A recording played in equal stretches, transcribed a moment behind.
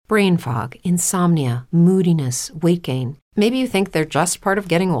brain fog, insomnia, moodiness, weight gain. Maybe you think they're just part of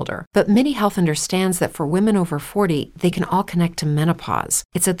getting older, but MIDI Health understands that for women over 40, they can all connect to menopause.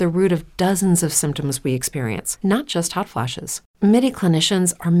 It's at the root of dozens of symptoms we experience, not just hot flashes. MIDI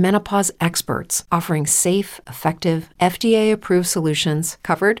clinicians are menopause experts, offering safe, effective, FDA-approved solutions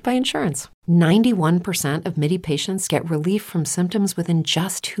covered by insurance. 91% of MIDI patients get relief from symptoms within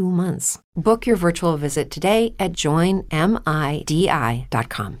just 2 months. Book your virtual visit today at joinmidi.com.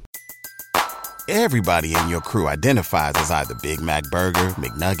 Everybody in your crew identifies as either Big Mac Burger,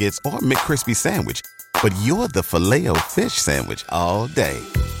 McNuggets, or McCrispy Sandwich. But you're the Filet-O-Fish Sandwich all day.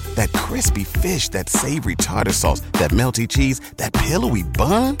 That crispy fish, that savory tartar sauce, that melty cheese, that pillowy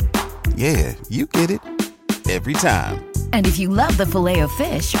bun. Yeah, you get it. Every time. And if you love the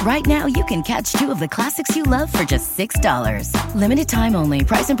Filet-O-Fish, right now you can catch 2 of the classics you love for just $6. Limited time only.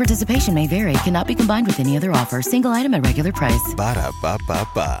 Price and participation may vary. Cannot be combined with any other offer. Single item at regular price.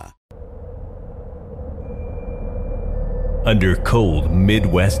 Ba-da-ba-ba-ba. Under cold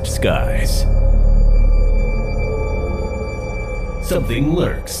Midwest skies, something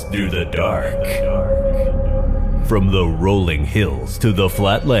lurks through the dark. From the rolling hills to the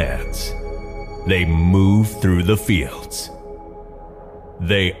flatlands, they move through the fields.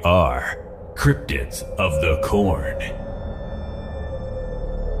 They are cryptids of the corn.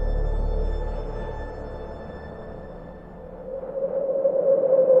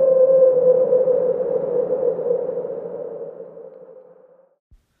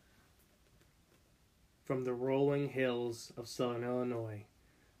 From the rolling hills of southern Illinois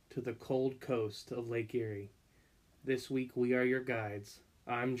to the cold coast of Lake Erie, this week we are your guides.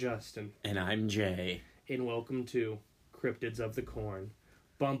 I'm Justin. And I'm Jay. And welcome to Cryptids of the Corn.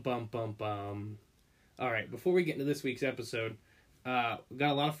 Bum, bum, bum, bum. Alright, before we get into this week's episode, we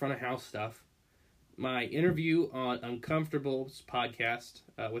got a lot of front of house stuff. My interview on Uncomfortable's podcast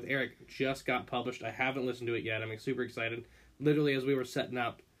with Eric just got published. I haven't listened to it yet. I'm super excited. Literally, as we were setting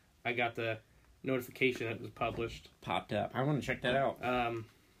up, I got the notification that it was published. Popped up. I want to check that out.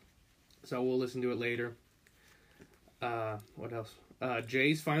 So we'll listen to it later. What else?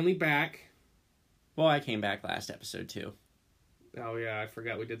 Jay's finally back. Well, I came back last episode too. Oh yeah, I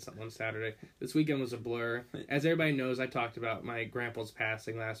forgot we did something on Saturday. This weekend was a blur. As everybody knows, I talked about my grandpa's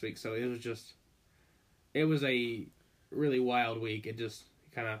passing last week, so it was a really wild week. It just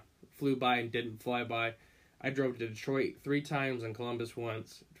kind of flew by and didn't fly by. I drove to Detroit 3 times and Columbus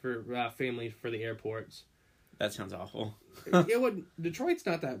once for family for the airports. That sounds awful. Detroit's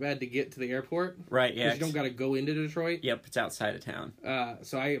not that bad to get to the airport. Right, yeah. Because you don't got to go into Detroit. Yep, it's outside of town.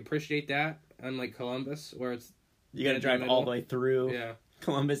 So I appreciate that, unlike Columbus, where it's... You got to drive all the way through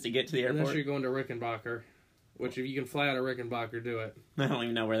Columbus to get to the airport. Unless you're going to Rickenbacker, which if you can fly out of Rickenbacker, do it. I don't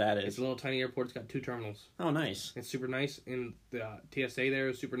even know where that is. It's a little tiny airport. It's got 2 terminals. Oh, nice. It's super nice, and the TSA there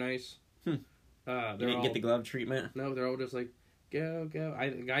is super nice. You didn't get the glove treatment? No, they're all just like, go.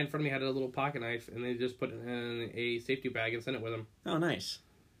 The guy in front of me had a little pocket knife, and they just put it in a safety bag and sent it with them. Oh, nice.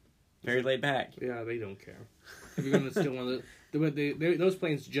 Very laid back. Yeah, they don't care. If you're going to steal one of those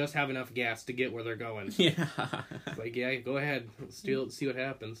planes just have enough gas to get where they're going. Yeah. It's like, yeah, go ahead. Steal it, see what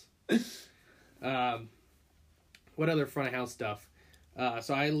happens. What other front of house stuff?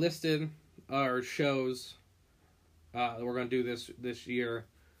 So I listed our shows that we're going to do this year.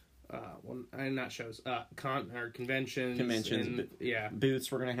 Not shows. Conventions. And,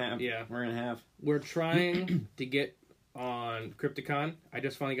 booths we're going to have. Yeah. We're going to have. We're trying to get on Crypticon. I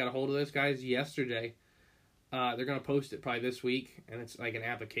just finally got a hold of those guys yesterday. They're going to post it probably this week, and it's like an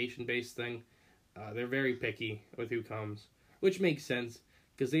application-based thing. They're very picky with who comes, which makes sense,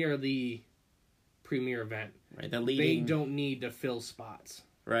 because they are the premier event. Right, the leading... They don't need to fill spots.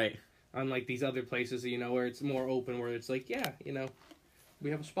 Right. Unlike these other places, where it's more open, where it's like, we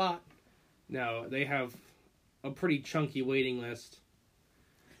have a spot. No, they have a pretty chunky waiting list.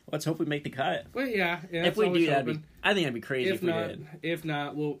 Let's hope we make the cut. Well, yeah if we do, I think that'd be crazy if we did. If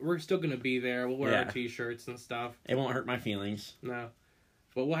not, we're still going to be there. We'll wear our T-shirts and stuff. It won't hurt my feelings. No.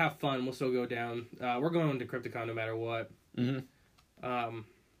 But we'll have fun. We'll still go down. We're going to Crypticon no matter what. Mm-hmm.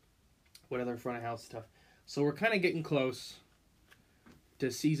 What other front of house stuff? So we're kind of getting close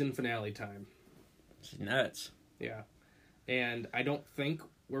to season finale time. It's nuts. Yeah. And I don't think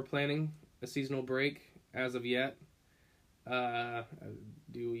we're planning a seasonal break as of yet.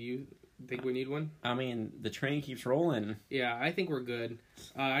 Do you think we need one? I mean, the train keeps rolling. Yeah, I think we're good.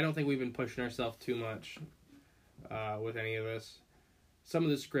 I don't think we've been pushing ourselves too much with any of this. Some of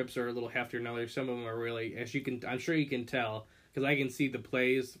the scripts are a little heftier than others. Some of them are really, I'm sure you can tell, because I can see the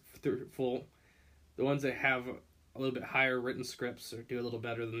plays full. The ones that have a little bit higher written scripts or do a little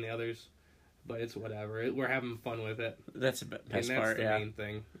better than the others. but it's whatever. We're having fun with it. That's the best part. And that's the main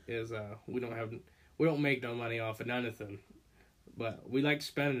thing is we don't make no money off of nothing, but we like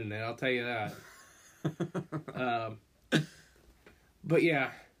spending it. I'll tell you that. But yeah,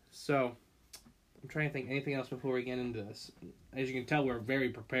 so I'm trying to think anything else before we get into this. As you can tell, we're very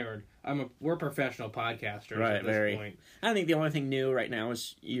prepared. We're professional podcasters at this point. I think the only thing new right now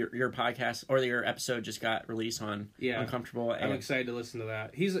is your podcast or your episode just got released on Uncomfortable. I'm excited to listen to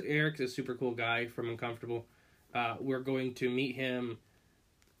that. Eric's a super cool guy from Uncomfortable. We're going to meet him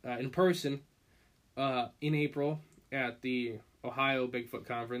in person in April at the Ohio Bigfoot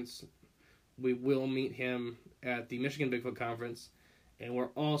Conference. We will meet him at the Michigan Bigfoot Conference, and we're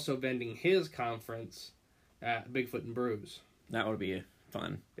also vending his conference at Bigfoot and Brews. That would be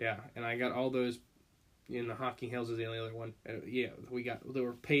fun. Yeah, and I got all those in the Hocking Hills is the only other one. They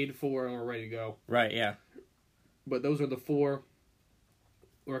were paid for and we're ready to go. Right, yeah. But those are the 4.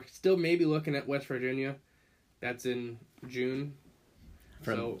 We're still maybe looking at West Virginia. That's in June.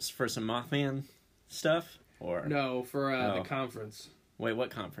 For some Mothman stuff? Or no, for the conference. Wait,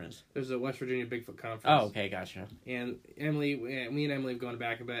 what conference? There's a West Virginia Bigfoot conference. Oh, okay, gotcha. And me and Emily have gone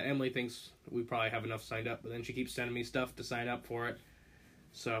back a bit. Emily thinks we probably have enough signed up, but then she keeps sending me stuff to sign up for it.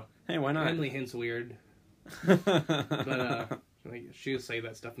 So hey, why not? Emily hints weird, but she'll say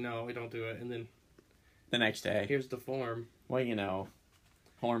that stuff. No, I don't do it. And then the next day, here's the form. Well,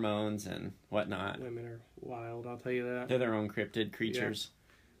 hormones and whatnot. Women are wild. I'll tell you that. They're their own cryptid creatures. Yeah.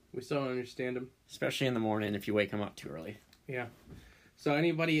 We still don't understand them, especially in the morning if you wake them up too early. Yeah. So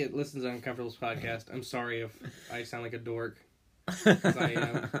anybody that listens to Uncomfortable's podcast, I'm sorry if I sound like a dork. I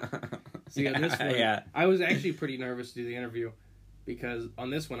am. So this one, I was actually pretty nervous to do the interview because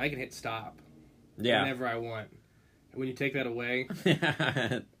on this one I can hit stop whenever I want. When you take that away,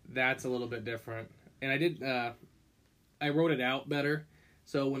 that's a little bit different. And I wrote it out better.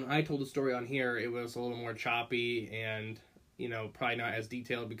 So when I told the story on here, it was a little more choppy and, probably not as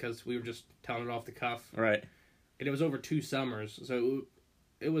detailed because we were just telling it off the cuff. Right. And it was over 2 summers, so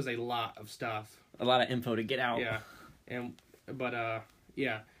it was a lot of stuff. A lot of info to get out. Yeah. But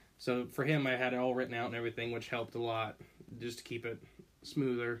so for him, I had it all written out and everything, which helped a lot, just to keep it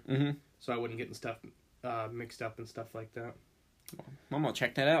smoother, so I wouldn't get stuff mixed up and stuff like that. I'm going to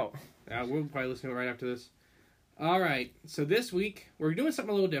check that out. We'll probably listen to it right after this. All right, so this week, we're doing something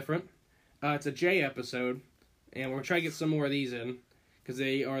a little different. It's a J episode, and we're going to try to get some more of these in, because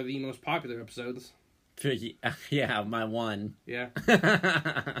they are the most popular episodes. Yeah, my one. Yeah.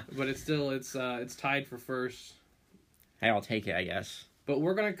 But it's tied for first. Hey, I'll take it, I guess. But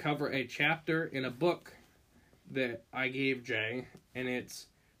we're going to cover a chapter in a book that I gave Jay, and it's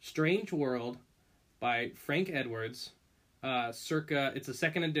Strange World by Frank Edwards. It's a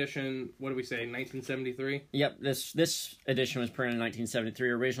second edition, what do we say, 1973? Yep, this edition was printed in 1973.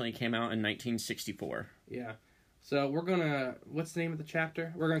 Originally came out in 1964. Yeah. So we're going to, what's the name of the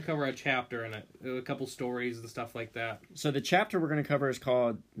chapter? We're going to cover a chapter in it, a couple stories and stuff like that. So the chapter we're going to cover is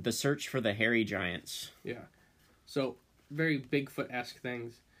called The Search for the Hairy Giants. Yeah. So very Bigfoot-esque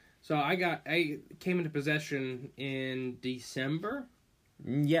things. So I came into possession in December.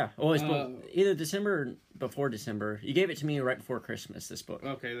 Yeah. Oh, it's either December or before December. You gave it to me right before Christmas, this book.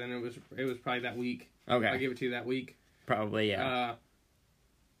 Okay, then it was probably that week. Okay. I gave it to you that week. Probably, yeah.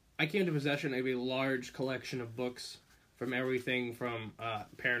 I came into possession of a large collection of books from everything from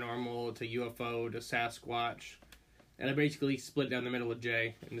paranormal to UFO to Sasquatch. And I basically split down the middle with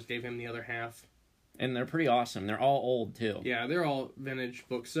Jay and just gave him the other half. And they're pretty awesome. They're all old, too. Yeah, they're all vintage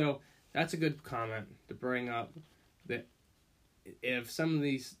books. So that's a good comment to bring up, that if some of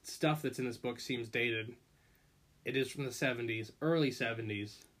these stuff that's in this book seems dated, it is from the 70s, early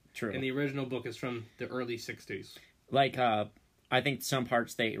 70s. True. And the original book is from the early 60s. Like, I think some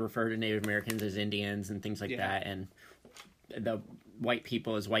parts they refer to Native Americans as Indians and things like that, and the white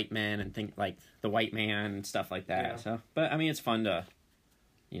people as white men and think like the white man and stuff like that. Yeah. So, but I mean, it's fun to,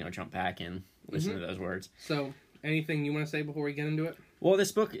 jump back and listen to those words. So, anything you want to say before we get into it? Well,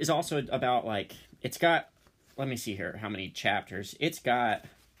 this book is also about it's got, let me see here, how many chapters. It's got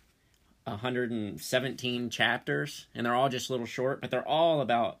 117 chapters, and they're all just little short, but they're all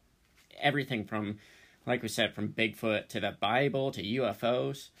about everything from, like we said, from Bigfoot to the Bible to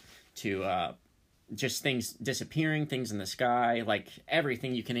UFOs to just things disappearing, things in the sky, like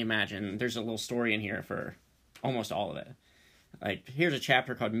everything you can imagine. There's a little story in here for almost all of it. Like, here's a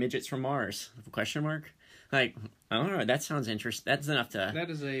chapter called Midgets from Mars, question mark? Like, I don't know, that sounds interesting. That's enough to...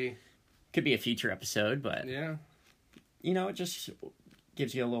 That is could be a future episode, but... Yeah. It just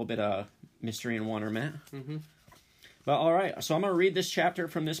gives you a little bit of mystery and wonderment. Mm-hmm. But, all right, so I'm going to read this chapter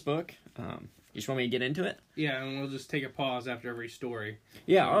from this book. You just want me to get into it? Yeah, and we'll just take a pause after every story.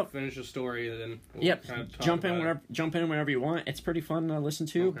 Yeah, So I'll finish the story, and then we'll yep. kind of talk Jump in about whenever you want. It's pretty fun to listen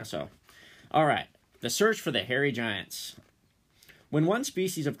to. Okay. So, all right. The search for the hairy giants. When one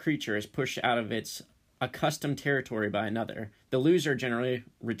species of creature is pushed out of its accustomed territory by another, the loser generally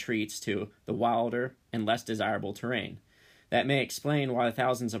retreats to the wilder and less desirable terrain. That may explain why the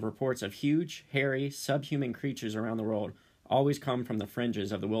thousands of reports of huge, hairy, subhuman creatures around the world always come from the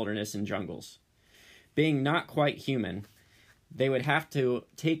fringes of the wilderness and jungles. Being not quite human, they would have to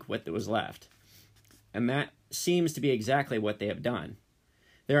take what was left. And that seems to be exactly what they have done.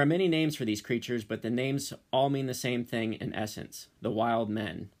 There are many names for these creatures, but the names all mean the same thing in essence: the wild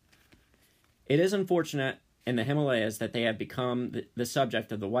men. It is unfortunate in the Himalayas that they have become the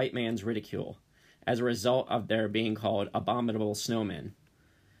subject of the white man's ridicule, as a result of their being called abominable snowmen.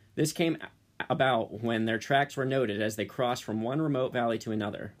 This came about when their tracks were noted as they crossed from one remote valley to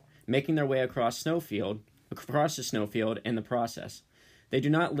another, making their way across the snowfield in the process. They do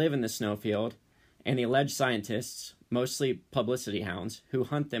not live in the snowfield, and the alleged scientists, mostly publicity hounds, who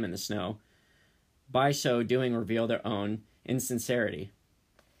hunt them in the snow, by so doing reveal their own insincerity.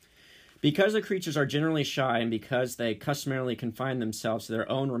 Because the creatures are generally shy, and because they customarily confine themselves to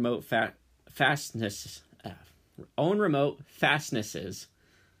their own remote fastnesses,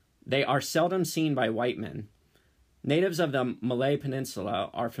 they are seldom seen by white men. Natives of the Malay Peninsula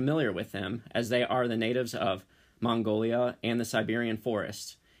are familiar with them, as they are the natives of Mongolia and the Siberian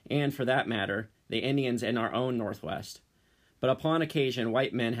forests, and, for that matter, the Indians in our own Northwest. But upon occasion,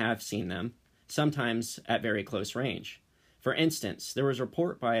 white men have seen them, sometimes at very close range. For instance, there was a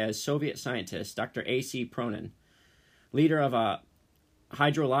report by a Soviet scientist, Dr. A.C. Pronin, leader of a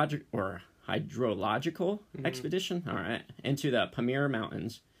hydrological expedition, all right, into the Pamir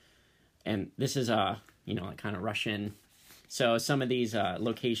Mountains. And this is like kind of Russian. So some of these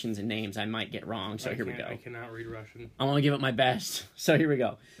locations and names I might get wrong. So here we go. I cannot read Russian. I want to give it my best. So here we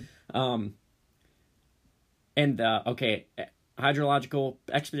go. Hydrological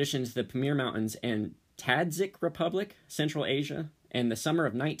expedition to the Pamir Mountains in Tadzik Republic, Central Asia, in the summer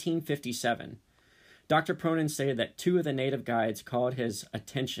of 1957. Dr. Pronin stated that two of the native guides called his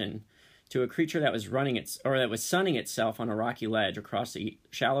attention to a creature that was sunning itself on a rocky ledge across a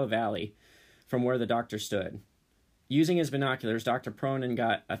shallow valley from where the doctor stood. Using his binoculars, Dr. Pronin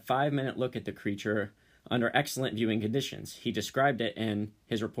got a 5-minute look at the creature under excellent viewing conditions. He described it in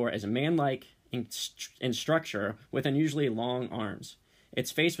his report as a man-like in structure with unusually long arms.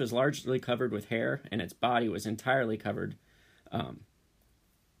 Its face was largely covered with hair, and its body was entirely covered.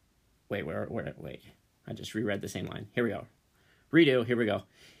 Wait. I just reread the same line. Here we go. Here we go.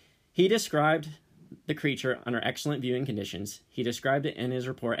 He described the creature under excellent viewing conditions. He described it in his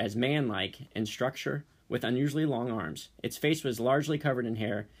report as man-like in structure with unusually long arms. Its face was largely covered in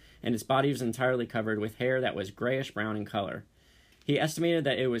hair, and its body was entirely covered with hair that was grayish-brown in color. He estimated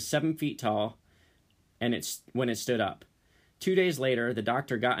that it was 7 feet tall when it stood up. 2 days later, the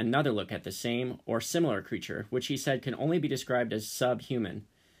doctor got another look at the same or similar creature, which he said can only be described as subhuman.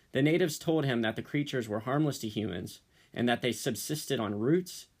 The natives told him that the creatures were harmless to humans, and that they subsisted on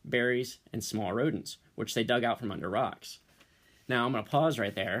roots, berries, and small rodents, which they dug out from under rocks. Now, I'm going to pause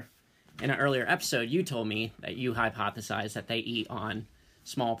right there. In an earlier episode, you told me that you hypothesized that they eat on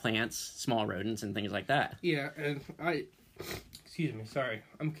small plants, small rodents, and things like that. Yeah, and excuse me, sorry,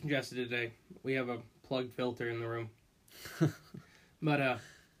 I'm congested today. We have a plugged filter in the room. But,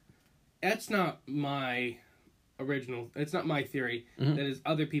 that's not my it's not my theory. Mm-hmm. That is,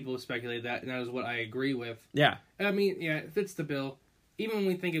 other people have speculated that, and that is what I agree with. Yeah. I mean, yeah, it fits the bill. Even when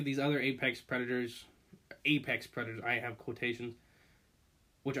we think of these other apex predators, I have quotations,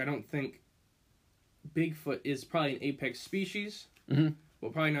 which I don't think Bigfoot is probably an apex species. Mm-hmm.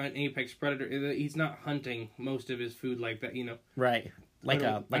 Well, probably not an apex predator. He's not hunting most of his food like that, Right. Like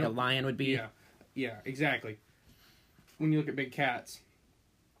a lion would be. Yeah, exactly. When you look at big cats,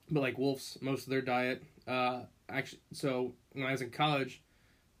 but like wolves, most of their diet. So when I was in college,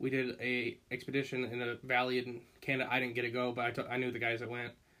 we did a expedition in a valley in Canada. I didn't get to go, but I knew the guys that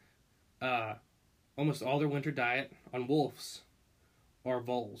went. Almost all their winter diet on wolves are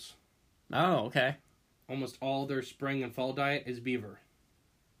voles. Oh, okay. Almost all their spring and fall diet is beaver.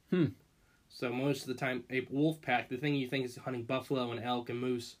 So most of the time, a wolf pack, the thing you think is hunting buffalo and elk and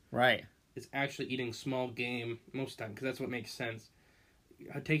moose, right, is actually eating small game most of the time, because that's what makes sense.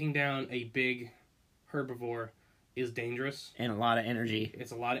 Taking down a big herbivore is dangerous. And a lot of energy.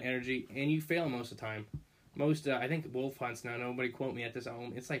 It's a lot of energy, and you fail most of the time. I think wolf hunts now, nobody quote me at this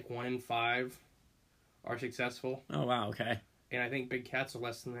home, it's like 1 in 5 are successful. Oh, wow, okay. And I think big cats are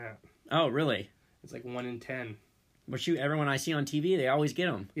less than that. Oh, really? It's like 1 in 10. Well, shoot, everyone I see on TV, they always get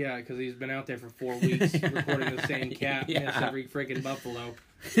them. Yeah, because he's been out there for 4 weeks recording the same cat miss every freaking buffalo.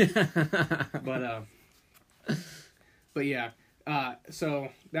 But yeah, so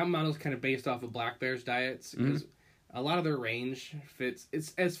that model's kind of based off of black bears' diets because a lot of their range fits.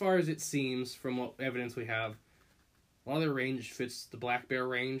 It's as far as it seems from what evidence we have. A lot of their range fits the black bear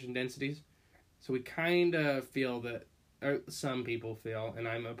range and densities. So we kind of feel that, or some people feel, and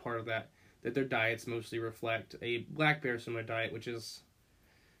I'm a part of that their diets mostly reflect a black bear similar diet, which is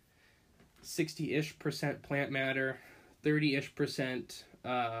 60-ish% plant matter, 30-ish%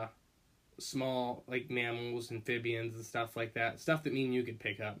 small, like mammals, amphibians, and stuff like that. Stuff that me and you could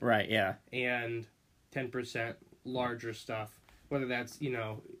pick up. Right, yeah. And 10% larger stuff. Whether that's,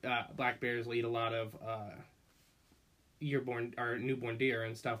 black bears will eat a lot of yearborn or newborn deer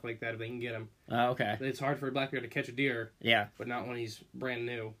and stuff like that if they can get them. Oh, okay. It's hard for a black bear to catch a deer. Yeah. But not when he's brand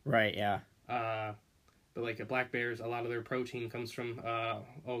new. Right, yeah. But like black bears, a lot of their protein comes from,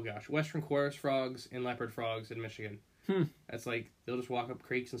 western chorus frogs and leopard frogs in Michigan. That's like, they'll just walk up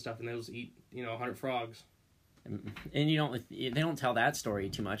creeks and stuff and they'll just eat, 100 frogs. And they don't tell that story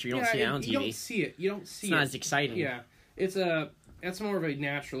too much. You don't see it on TV. You don't see it. It's not as exciting. Yeah. That's more of a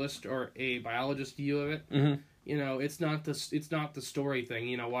naturalist or a biologist view of it. Mm-hmm. It's not the story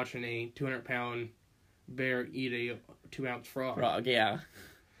thing, watching a 200-pound bear eat a 2-ounce frog. Frog, yeah.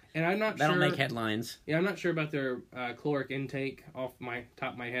 And I'm not That'll make headlines. Yeah, I'm not sure about their caloric intake off my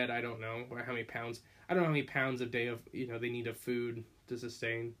top of my head. I don't know how many pounds. I don't know how many pounds a day of they need of food to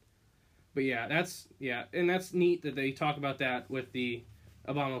sustain. But yeah, that's neat that they talk about that with the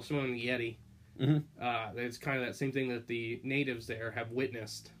abominable snowman and the Yeti. Mm-hmm. It's kind of that same thing that the natives there have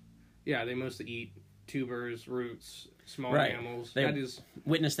witnessed. Yeah, they mostly eat tubers, roots, small mammals. They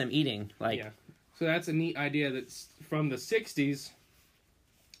witness them eating. So that's a neat idea that's from the 60s.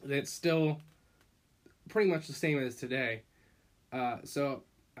 That's still pretty much the same as today.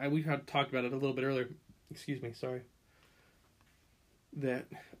 We had talked about it a little bit earlier. Excuse me, sorry. That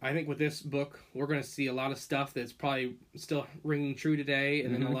I think with this book, we're going to see a lot of stuff that's probably still ringing true today,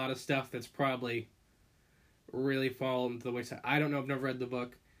 and then a lot of stuff that's probably really fallen to the wayside. I don't know. I've never read the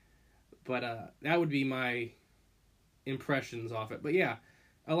book, but that would be my impressions off it. But yeah,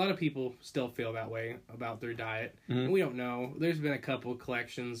 a lot of people still feel that way about their diet. And we don't know. There's been a couple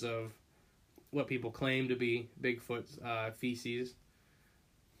collections of what people claim to be Bigfoot's feces.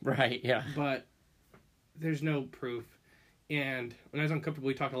 Right, yeah. But there's no proof. And when I was uncomfortable,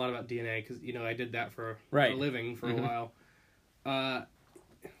 we talked a lot about DNA because, I did that for a living for a while.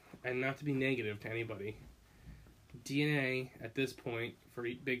 And not to be negative to anybody, DNA at this point for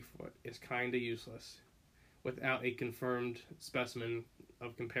Bigfoot is kind of useless without a confirmed specimen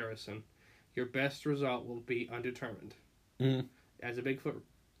of comparison. Your best result will be undetermined. As a Bigfoot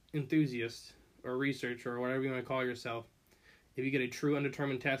enthusiast or researcher or whatever you want to call yourself, if you get a true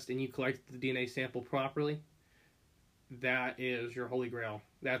undetermined test and you collect the DNA sample properly, that is your holy grail.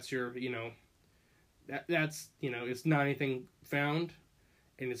 That's your, that's it's not anything found,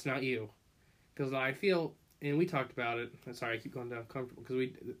 and it's not you. Because I feel, and we talked about it, sorry, I keep going down comfortable, because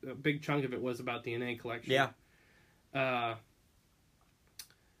a big chunk of it was about DNA collection. Yeah.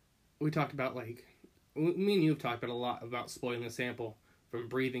 We talked about, me and you have talked about a lot about spoiling a sample from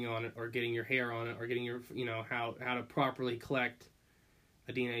breathing on it, or getting your hair on it, or getting your, how to properly collect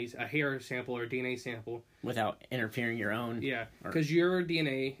a hair sample or a DNA sample without interfering your own. Yeah, because your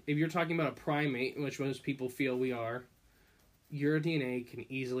DNA, if you're talking about a primate, which most people feel we are, your DNA can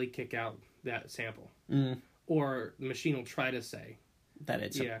easily kick out that sample. Or the machine will try to say that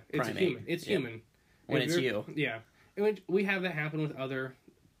it's a primate. It's human. It's human. When it's you. Yeah. And we have that happen with other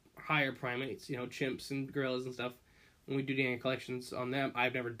higher primates, chimps and gorillas and stuff. When we do DNA collections on them,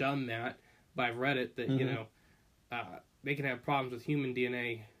 I've never done that, but I've read it that, they can have problems with human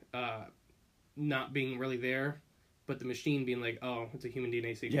DNA not being really there, but the machine being like, oh, it's a human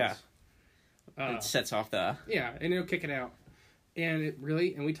DNA sequence. Yeah. It sets off the... Yeah, and it'll kick it out. And it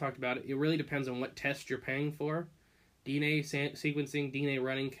really, and we talked about it, it really depends on what test you're paying for. DNA sequencing, DNA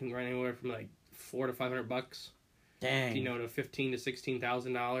running can run anywhere from like $400 to $500. Dang. To $15,000 to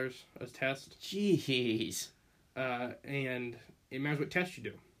 $16,000 a test. Jeez. And it matters what test you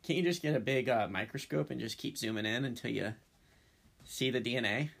do. Can't you just get a big microscope and just keep zooming in until you see the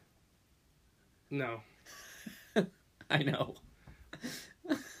DNA? No. I know.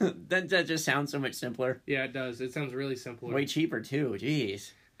 that just sounds so much simpler. Yeah, it does. It sounds really simple. Way cheaper, too.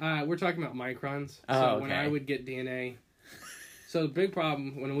 Jeez. We're talking about microns. Okay. When I would get DNA... So the big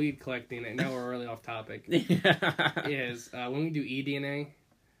problem when we collect DNA, now we're really off topic, is when we do eDNA,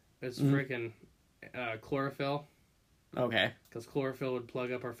 it's freaking chlorophyll. Okay. Because chlorophyll would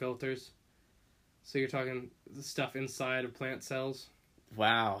plug up our filters. So you're talking the stuff inside of plant cells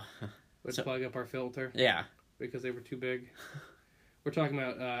Wow. would plug up our filter Yeah. because they were too big. We're talking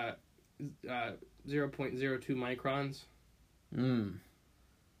about 0.02 microns.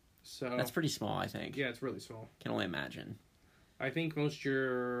 So That's pretty small, I think. Yeah, it's really small. Can only imagine. I think most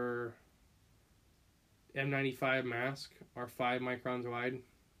your N95 mask are 5 microns wide.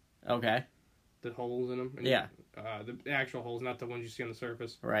 Okay. The holes in them. And Yeah. The actual holes, not the ones you see on the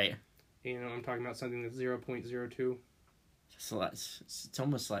surface. Right. I'm talking about something that's 0.02. So it's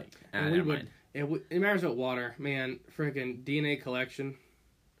almost like... And never mind. It matters about water. Man, freaking DNA collection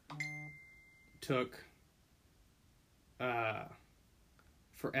took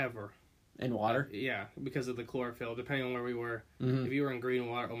forever. In water? Yeah, because of the chlorophyll, depending on where we were. Mm-hmm. If you were in green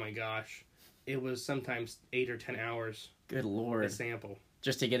water, oh my gosh. It was sometimes 8 or 10 hours. Good Lord. A sample.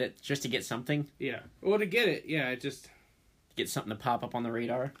 Just to get something? Yeah. Well, to get it, yeah, Get something to pop up on the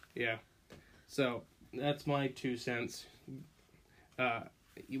radar? Yeah. So, that's my 2 cents.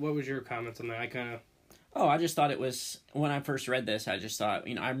 What was your comments on that? I just thought it was, when I first read this, I just thought,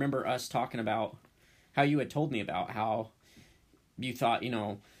 I remember us talking about how you had told me about how you thought,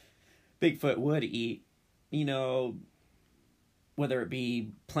 Bigfoot would eat, whether it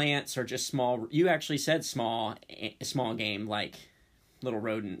be plants or just small, you actually said small game, like little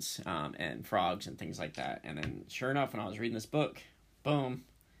rodents and frogs and things like that. And then sure enough, when I was reading this book, boom,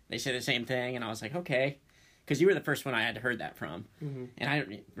 they say the same thing. And I was like, okay. Because you were the first one I had heard that from. Mm-hmm. And I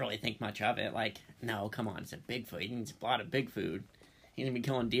didn't really think much of it. Like, no, come on, it's a Bigfoot. He needs a lot of big food. He's going to be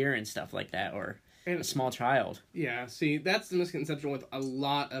killing deer and stuff like that, or a small child. Yeah, see, that's the misconception with a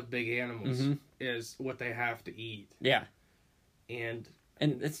lot of big animals, is what they have to eat. Yeah. And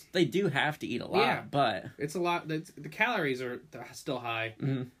they do have to eat a lot, but... It's a lot. The calories are still high,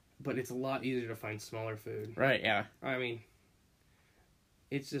 but it's a lot easier to find smaller food. Right, yeah. I mean,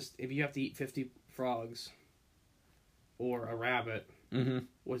 it's just, if you have to eat 50 frogs... or a rabbit,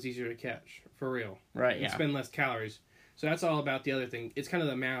 what's easier to catch, for real. Right, and spend less calories. So that's all about the other thing. It's kind of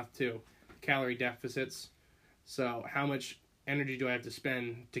the math, too. Calorie deficits. So how much energy do I have to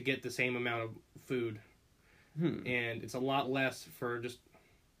spend to get the same amount of food? And it's a lot less for just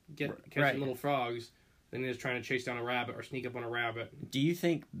catching little frogs than it is trying to chase down a rabbit or sneak up on a rabbit. Do you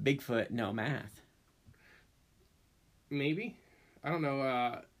think Bigfoot know math? Maybe. I don't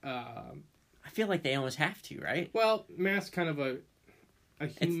know. I feel like they almost have to, right? Well, math's kind of a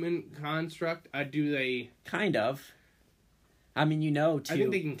human construct. Do they... Kind of. I mean, too. I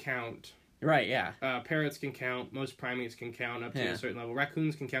think they can count. Right, yeah. Parrots can count. Most primates can count up to a certain level.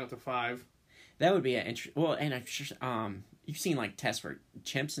 Raccoons can count to 5. That would be an interesting... Well, and I'm sure... you've seen, tests for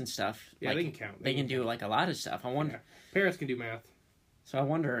chimps and stuff. Yeah, they can count. They can do, a lot of stuff. I wonder... Yeah. Parrots can do math. So I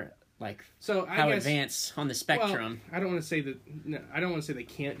wonder... So how advanced on the spectrum. Well, I don't want to say that. No, I don't want to say they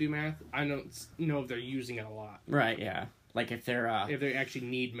can't do math. I don't know if they're using it a lot. Right. Yeah. If they actually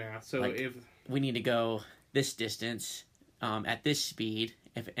need math. So if we need to go this distance, at this speed,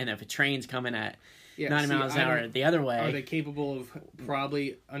 if a train's coming at 90 miles an hour the other way, are they capable of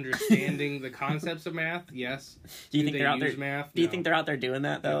probably understanding the concepts of math? Yes. Do you think they're out there? Math? Do you think they're out there doing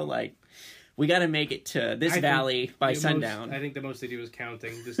that though? We got to make it to this valley by sundown. I think the most they do is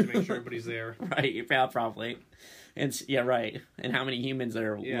counting, just to make sure everybody's there. Right, yeah, probably. And right. And how many humans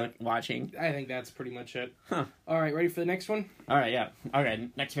are watching? I think that's pretty much it. Huh. All right, ready for the next one? All right, yeah. Okay,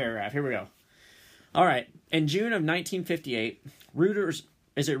 next paragraph. Here we go. All right. In June of 1958, Reuters...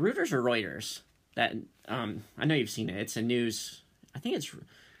 Is it Reuters or Reuters? That I know you've seen it. It's a news... I think it's...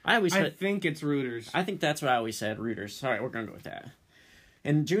 I think it's Reuters. I think that's what I always said, Reuters. All right, we're going to go with that.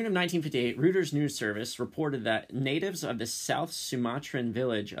 In June of 1958, Reuters News Service reported that natives of the South Sumatran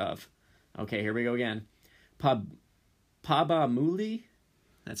village of, okay, here we go again, Pabamuli,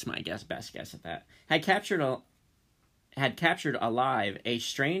 that's my best guess at that, had captured alive a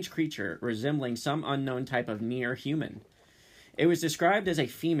strange creature resembling some unknown type of near human. It was described as a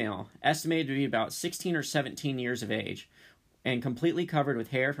female, estimated to be about 16 or 17 years of age, and completely covered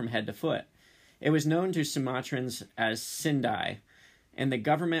with hair from head to foot. It was known to Sumatrans as Sindai, and the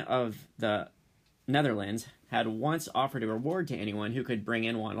government of the Netherlands had once offered a reward to anyone who could bring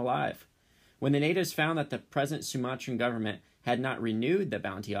in one alive. When the natives found that the present Sumatran government had not renewed the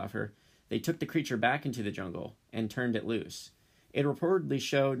bounty offer, they took the creature back into the jungle and turned it loose. It reportedly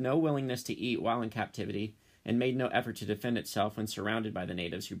showed no willingness to eat while in captivity and made no effort to defend itself when surrounded by the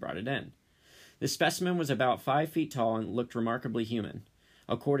natives who brought it in. The specimen was about 5 feet tall and looked remarkably human,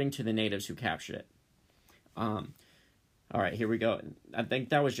 according to the natives who captured it. All right, here we go. I think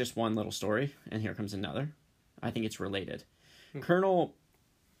that was just one little story, and here comes another. I think it's related. Colonel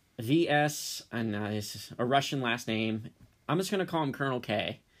V.S., and this is a Russian last name. I'm just going to call him Colonel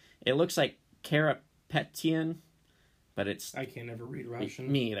K. It looks like Karapetian, but it's... I can't ever read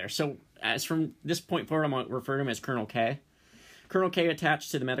Russian. Me either. So, as from this point forward, I'm going to refer to him as Colonel K. Colonel K,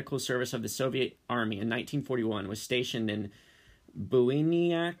 attached to the medical service of the Soviet Army in 1941, was stationed in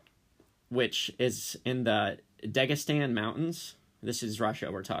Buiniak, which is in the Dagestan Mountains. This is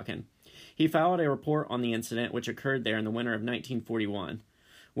Russia we're talking. He filed a report on the incident, which occurred there in the winter of 1941.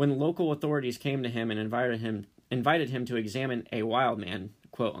 When local authorities came to him and invited him to examine a wild man,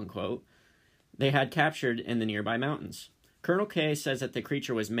 quote unquote, they had captured in the nearby mountains. Colonel K says that the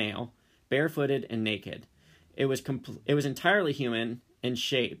creature was male, barefooted, and naked. It was entirely human in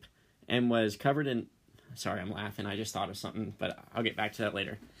shape and was covered in... Sorry, I'm laughing. I just thought of something, but I'll get back to that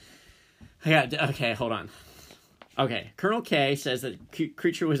later. Okay, hold on. Okay, Colonel K says that the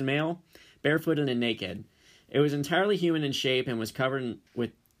creature was male, barefooted, and naked. It was entirely human in shape and was covered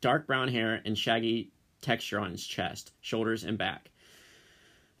with dark brown hair and shaggy texture on its chest, shoulders, and back.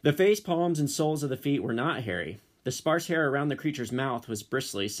 The face, palms, and soles of the feet were not hairy. The sparse hair around the creature's mouth was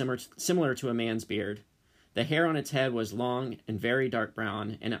bristly, similar to a man's beard. The hair on its head was long and very dark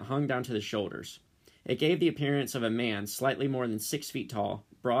brown, and it hung down to the shoulders. It gave the appearance of a man slightly more than 6 feet tall,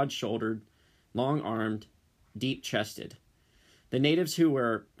 broad-shouldered, long-armed, deep-chested. The natives who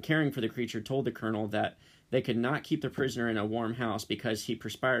were caring for the creature told the colonel that they could not keep the prisoner in a warm house because he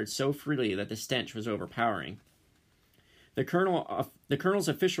perspired so freely that the stench was overpowering. The colonel's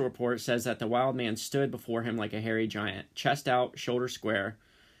official report says that the wild man stood before him like a hairy giant, chest out, shoulder square,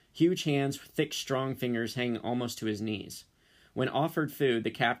 huge hands, thick, strong fingers hanging almost to his knees. When offered food,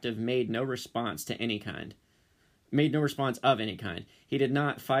 the captive made no response of any kind. He did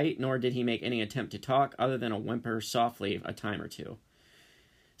not fight, nor did he make any attempt to talk, other than a whimper softly a time or two.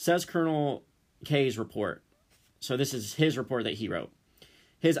 Says Colonel K's report. So this is his report that he wrote.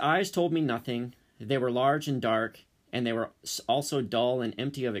 His eyes told me nothing. They were large and dark, and they were also dull and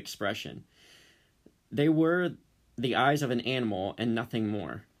empty of expression. They were the eyes of an animal and nothing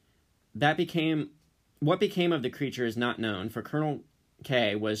more. What became of the creature is not known, for Colonel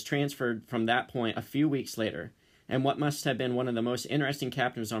K was transferred from that point a few weeks later, and what must have been one of the most interesting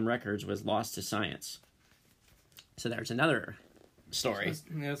captives on records was lost to science. So there's another story.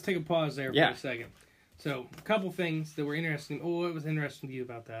 Let's take a pause there for a second. So, a couple things that were interesting. What was interesting to you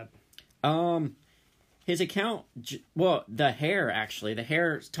about that? His account, the hair, actually. The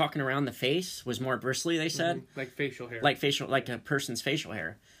hair talking around the face was more bristly, they said. Mm-hmm. Like facial hair. Like a person's facial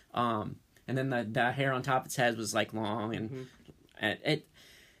hair. And then the hair on top of its head was like long, and it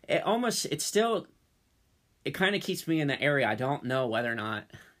kind of keeps me in the area. I don't know whether or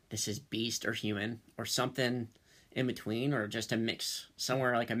not this is beast or human or something in between, or just a mix,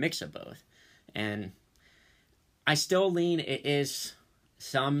 somewhere like a mix of both. And I still lean it is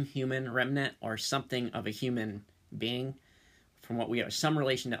some human remnant or something of a human being from what we have, some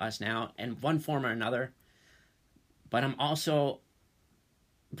relation to us now in one form or another. But I'm also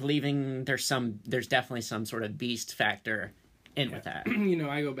believing there's definitely some sort of beast factor with that.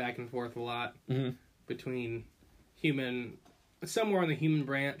 I go back and forth a lot between human, somewhere on the human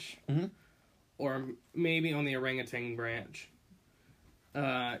branch, or maybe on the orangutan branch.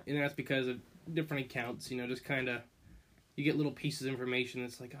 And that's because of different accounts, just kind of, you get little pieces of information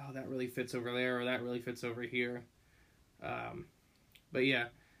that's like, oh, that really fits over there, or that really fits over here. But yeah,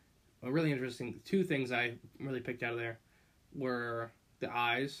 a really interesting, 2 things I really picked out of there were the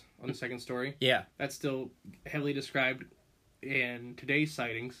eyes on the second story. Yeah. That's still heavily described in today's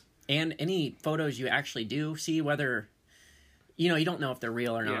sightings. And any photos you actually do see, whether, you don't know if they're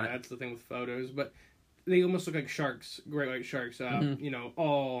real or not. Yeah, that's the thing with photos. But they almost look like sharks, great white sharks,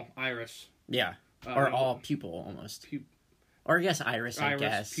 all iris. Yeah. Or all pupil, almost. Or I guess iris, I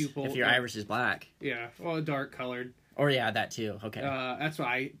guess. Pupil. If your iris is black. Yeah, well, dark colored. Or yeah, that too. Okay. That's what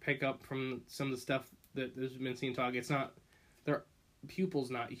I pick up from some of the stuff that has been seen talk. It's not, their pupil's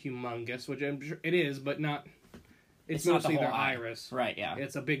not humongous, which I'm sure it is, but not. It's mostly their iris. Right. Yeah.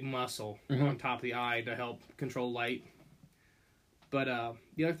 It's a big muscle on top of the eye to help control light. But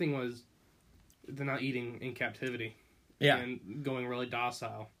the other thing was they're not eating in captivity. Yeah. And going really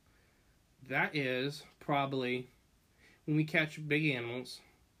docile. That is probably, when we catch big animals,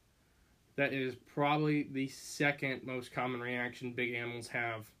 that is probably the second most common reaction big animals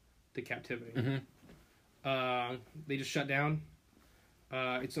have to captivity. They just shut down.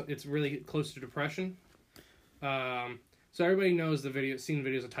 It's really close to depression. So everybody knows seen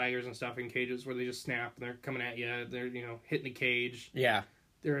videos of tigers and stuff in cages where they just snap and they're coming at you. They're, hitting the cage. Yeah.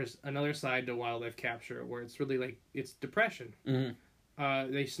 There's another side to wildlife capture where it's really like, it's depression.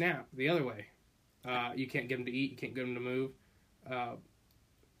 They snap the other way. You can't get them to eat. You can't get them to move.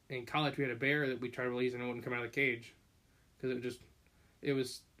 In college, we had a bear that we tried to release and it wouldn't come out of the cage because it would just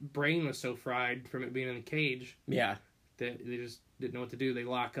brain was so fried from it being in the cage. Yeah. That they just didn't know what to do. They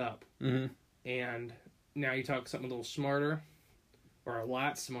lock up. Mm-hmm. And now you talk something a little smarter, or a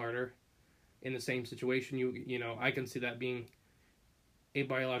lot smarter, in the same situation. You know, I can see that being a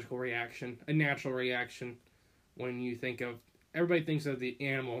biological reaction, a natural reaction, when you think of, everybody thinks of the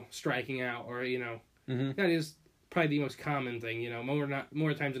animal striking out, or, you know, that is probably the most common thing, you know.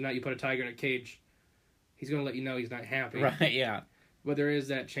 More times than not, you put a tiger in a cage, he's going to let you know he's not happy. Right, yeah. But there is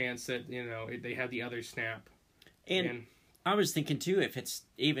that chance that, you know, they have the other snap. And I was thinking, too, if it's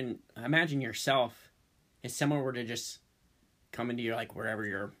even, imagine yourself, if someone were to just come into your, like, wherever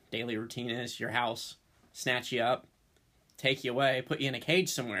your daily routine is, your house, snatch you up, take you away, put you in a cage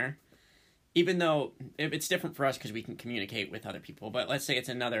somewhere, even though if it's different for us because we can communicate with other people, but let's say it's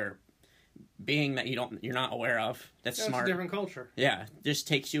another being that you're not aware of, that's smart. It's a different culture. Yeah, just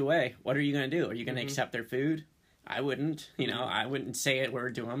takes you away. What are you going to do? Are you going to accept their food? I wouldn't. You know, I wouldn't say a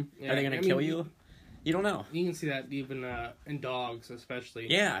word to them. Yeah, are they going to kill you? You don't know. You can see that even in dogs,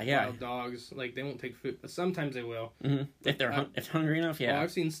 especially. Yeah. Wild dogs, like, they won't take food. Sometimes they will. Mm-hmm. If they're if hungry enough, yeah. Well,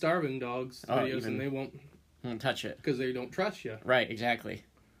 I've seen starving dogs videos, and they won't touch it because they don't trust you. Right. Exactly.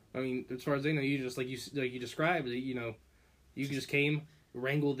 I mean, as far as they know, you just like you described, you know, you just came,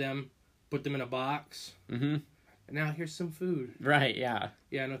 wrangled them, put them in a box, and now here's some food. Right. Yeah.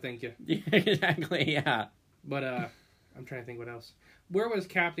 Yeah. No, thank you. Exactly. Yeah. But I'm trying to think what else. Where was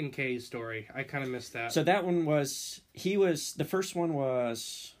Captain K's story? I kind of missed that. So that one was, the first one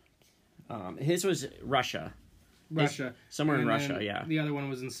was, his was Russia. Somewhere in Russia, yeah. The other one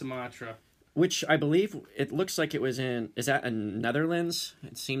was in Sumatra. Which I believe, it looks like it was is that in Netherlands?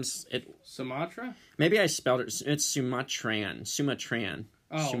 It seems, Sumatra? Maybe I spelled it, it's Sumatran.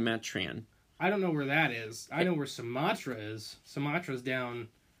 Oh. Sumatran. I don't know where that is. I know where Sumatra is. Sumatra's down,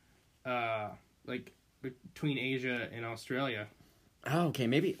 like, between Asia and Australia. Oh, okay,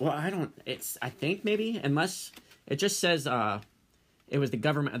 maybe. Well, I think maybe, unless it just says it was the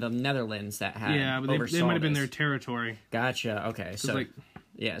government of the Netherlands that had but they might have been their territory. Gotcha. Okay, so like,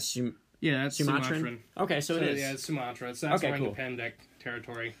 that's Sumatran. Okay, so it is. Yeah, it's Sumatra. That's Orangutan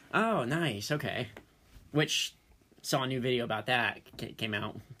territory. Oh, nice. Okay, which saw a new video about that came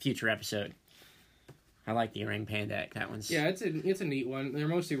out. Future episode. I like the orangutan. That one's. Yeah, it's a neat one. They're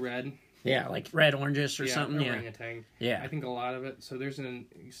mostly red. Yeah, like red oranges or something. Orangutan. Yeah. I think a lot of it. So there's an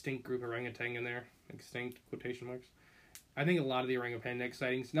extinct group of orangutan in there. Extinct, quotation marks. I think a lot of the orangutan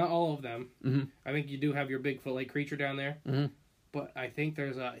sightings, not all of them. Mm-hmm. I think you do have your Bigfoot-like creature down there. Mm-hmm. But I think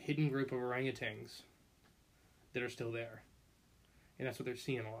there's a hidden group of orangutans that are still there. And that's what they're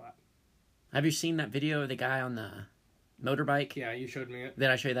seeing a lot. Have you seen that video of the guy on the motorbike? Yeah, you showed me it. Did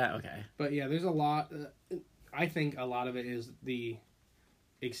I show you that? Okay. But yeah, there's a lot. I think a lot of it is the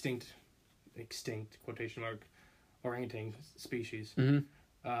extinct quotation mark orangutan species. Mm-hmm.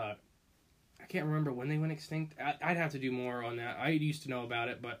 I can't remember when they went extinct. I'd have to do more on that. I used to know about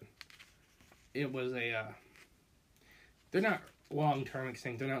it, but it was they're not long-term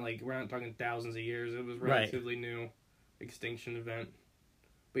extinct. They're not like, we're not talking thousands of years. It was relatively new extinction event.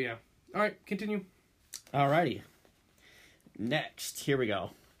 But yeah. All right, continue. Alrighty. Next, here we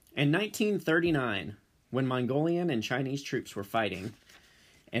go. In 1939, when Mongolian and Chinese troops were fighting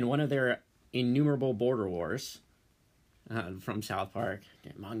in one of their innumerable border wars from South Park,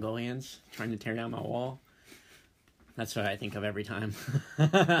 Mongolians trying to tear down my wall. That's what I think of every time.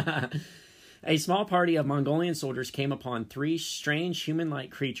 A small party of Mongolian soldiers came upon 3 strange human-like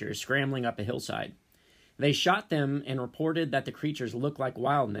creatures scrambling up a hillside. They shot them and reported that the creatures looked like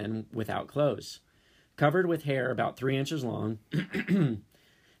wild men without clothes, covered with hair about 3 inches long,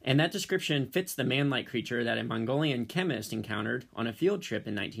 and that description fits the man-like creature that a Mongolian chemist encountered on a field trip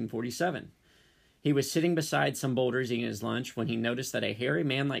in 1947. He was sitting beside some boulders eating his lunch when he noticed that a hairy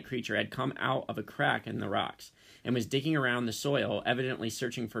man-like creature had come out of a crack in the rocks and was digging around the soil, evidently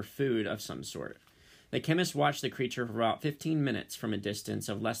searching for food of some sort. The chemist watched the creature for about 15 minutes from a distance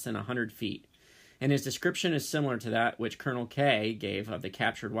of less than 100 feet, and his description is similar to that which Colonel K gave of the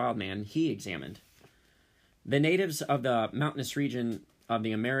captured wild man he examined. The natives of the mountainous region of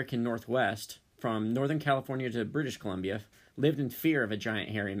the American Northwest, from Northern California to British Columbia, lived in fear of giant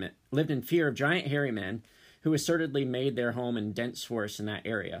hairy men who assertedly made their home in dense forests in that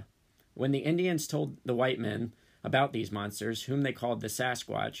area. When the Indians told the white men about these monsters, whom they called the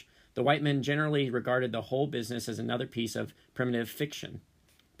Sasquatch, the white men generally regarded the whole business as another piece of primitive fiction.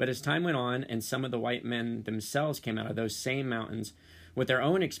 But as time went on, and some of the white men themselves came out of those same mountains with their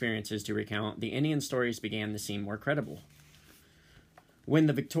own experiences to recount, the Indian stories began to seem more credible. When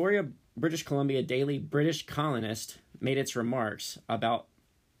the Victoria, British Columbia Daily British Colonist made its remarkable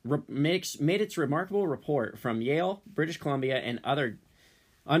report from Yale, British Columbia, and other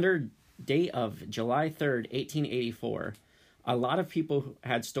Under date of July 3rd, 1884, a lot of people who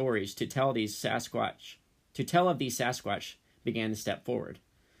had stories to tell of these Sasquatch began to step forward.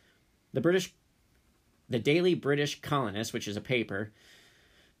 The Daily British Colonist, which is a paper,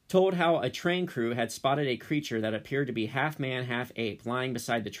 told how a train crew had spotted a creature that appeared to be half man, half ape lying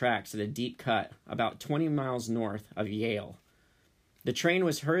beside the tracks at a deep cut about 20 miles north of Yale. The train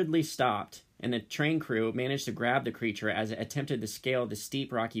was hurriedly stopped, and the train crew managed to grab the creature as it attempted to scale the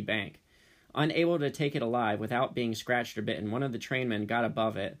steep rocky bank. Unable to take it alive without being scratched or bitten, one of the trainmen got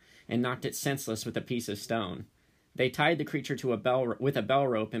above it and knocked it senseless with a piece of stone. They tied the creature to with a bell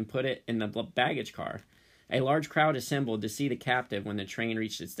rope and put it in the baggage car. A large crowd assembled to see the captive when the train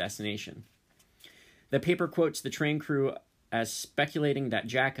reached its destination. The paper quotes the train crew as speculating that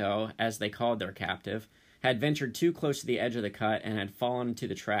Jacko, as they called their captive, had ventured too close to the edge of the cut and had fallen to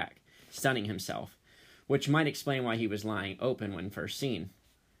the track, stunning himself, which might explain why he was lying open when first seen.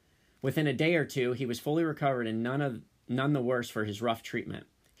 Within a day or two, he was fully recovered and none the worse for his rough treatment.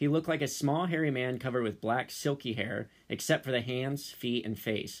 He looked like a small, hairy man covered with black, silky hair, except for the hands, feet, and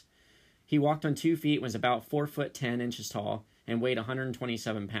face. He walked on 2 feet, was about 4'10" tall, and weighed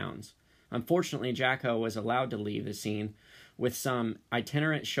 127 pounds. Unfortunately, Jacko was allowed to leave the scene with some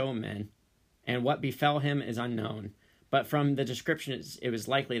itinerant showmen, and what befell him is unknown. But from the descriptions, it was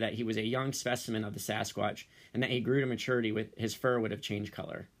likely that he was a young specimen of the Sasquatch, and that he grew to maturity with his fur would have changed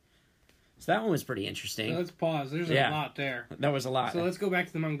color. So that one was pretty interesting. So let's pause. There's a lot there. That was a lot. So let's go back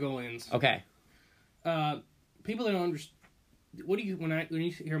to the Mongolians. Okay. People that don't understand. What do you when you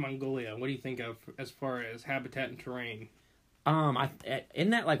hear Mongolia? What do you think of as far as habitat and terrain? In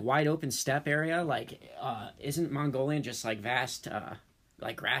that like wide open steppe area, like isn't Mongolian just like vast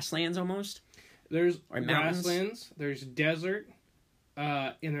like grasslands almost? There's mountains? grasslands. There's desert,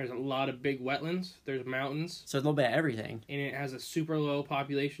 and there's a lot of big wetlands. There's mountains. So a little bit of everything. And it has a super low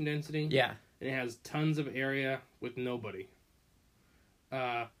population density. Yeah. And it has tons of area with nobody.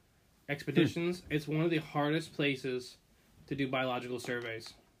 Expeditions. It's one of the hardest places to do biological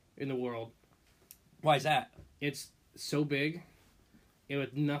surveys in the world. Why is that? It's so big, and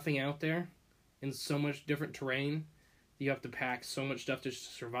with nothing out there, and so much different terrain, you have to pack so much stuff to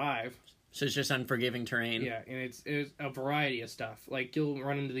survive. So it's just unforgiving terrain. Yeah, and it's a variety of stuff. Like, you'll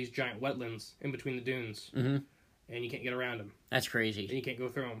run into these giant wetlands in between the dunes, and you can't get around them. That's crazy. And you can't go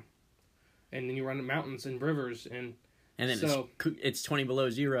through them. And then you run into mountains and rivers, and then so, it's 20 below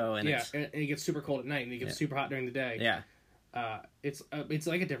zero, and yeah, and it gets super cold at night, and it gets super hot during the day. Yeah. It's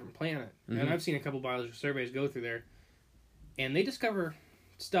like a different planet. And I've seen a couple biological surveys go through there, and they discover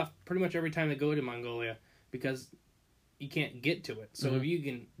stuff pretty much every time they go to Mongolia, because you can't get to it. So if you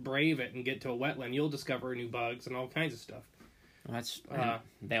can brave it and get to a wetland, you'll discover new bugs and all kinds of stuff. Well, that's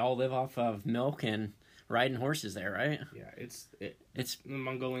they all live off of milk and riding horses there, right? Yeah, it's the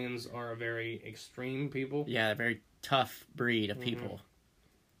Mongolians are a very extreme people. Yeah, a very tough breed of people.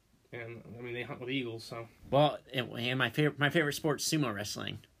 And I mean, they hunt with eagles, so. Well, and my favorite sport's sumo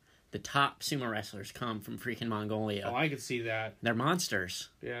wrestling. The top sumo wrestlers come from freaking Mongolia. Oh, I could see that. They're monsters.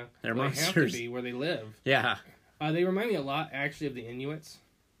 Yeah, they're monsters. They have to be where they live. Yeah. They remind me a lot, actually, of the Inuits.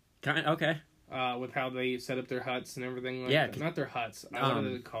 Okay. With how they set up their huts and everything like that. Not their huts. What are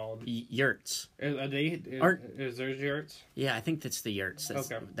they called? Yurts. Is theirs yurts? Yeah, I think that's the yurts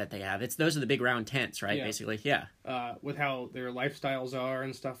that they have. Those are the big round tents, right, basically? Yeah. With how their lifestyles are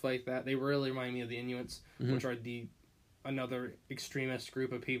and stuff like that. They really remind me of the Inuits, which are another extremist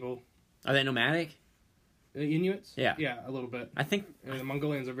group of people. Are they nomadic? The Inuits? Yeah. Yeah, a little bit. I think... And the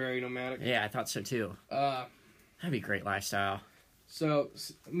Mongolians are very nomadic. Yeah, I thought so, too. That'd be a great lifestyle. So,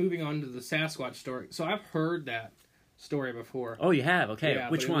 moving on to the Sasquatch story. So, I've heard that story before. Oh, you have? Okay.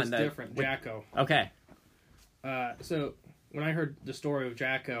 Yeah, which but one? It was different. Jacko. Okay. So, when I heard the story of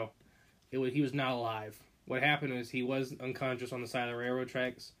Jacko, he was not alive. What happened was he was unconscious on the side of the railroad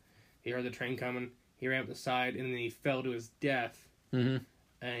tracks. He heard the train coming. He ran up the side, and then he fell to his death. And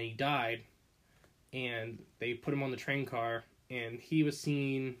he died. And they put him on the train car, and he was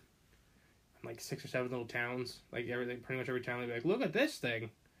seen... like 6 or 7 little towns, like pretty much every town, they'd be like, look at this thing.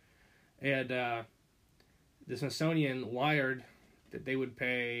 And the Smithsonian wired that they would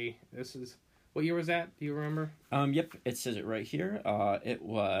pay, what year was that? Do you remember? Yep, it says it right here. It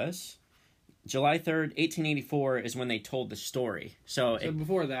was July 3rd, 1884 is when they told the story. So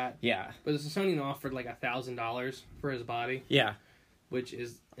before that. Yeah. But the Smithsonian offered like $1,000 for his body. Yeah. Which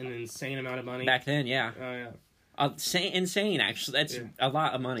is an insane amount of money. Back then, yeah. Oh, yeah. Insane, actually. That's a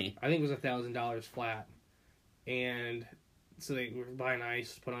lot of money. I think it was $1,000 flat. And so they were buying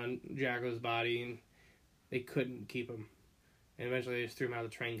ice, put on Jacko's body, and they couldn't keep him. And eventually they just threw him out of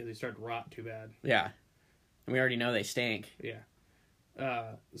the train because he started to rot too bad. Yeah. And we already know they stink. Yeah.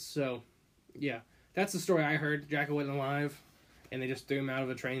 So, yeah. That's the story I heard. Jacko wasn't alive, and they just threw him out of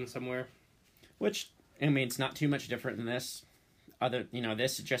a train somewhere. Which, I mean, it's not too much different than this.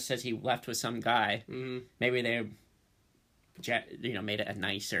 This just says he left with some guy. Mm-hmm. Maybe they, made it a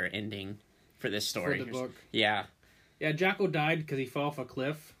nicer ending for this story. For the book. Yeah. Yeah, Jacko died because he fell off a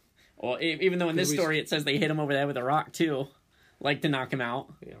cliff. Well, even though in this story it says they hit him over the head with a rock, too. Like, to knock him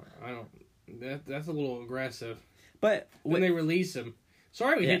out. Yeah, I don't... That's a little aggressive. But... When they release him.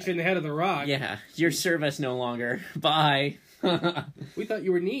 Sorry we hit you in the head of the rock. Yeah, your service no longer. Bye. We thought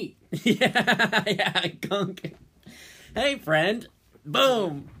you were neat. yeah, gunk. Hey, friend.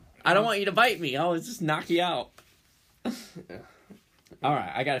 Boom. I don't want you to bite me. I'll just knock you out. All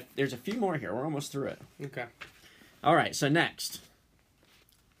right, there's a few more here. We're almost through it. Okay. All right, so next.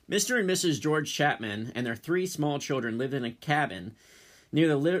 Mr. and Mrs. George Chapman and their 3 small children lived in a cabin near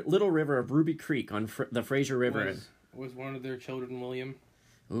the little river of Ruby Creek on the Fraser River. Was one of their children William?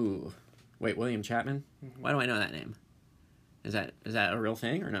 Ooh. Wait, William Chapman? Mm-hmm. Why do I know that name? Is that a real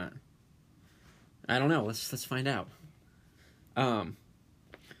thing or not? I don't know. Let's find out.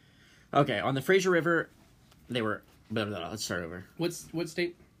 Okay, on the Fraser River, they were... Let's start over. What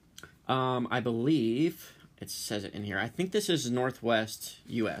state? I believe it says it in here. I think this is Northwest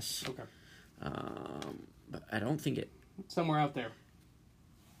U.S. Okay. But I don't think it... Somewhere out there.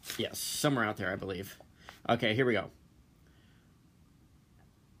 Yes, somewhere out there, I believe. Okay, here we go.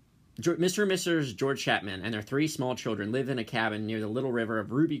 Mr. and Mrs. George Chapman and their 3 small children lived in a cabin near the little river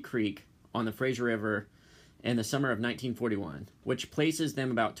of Ruby Creek on the Fraser River in the summer of 1941, which places them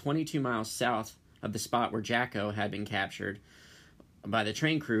about 22 miles south of the spot where Jacko had been captured by the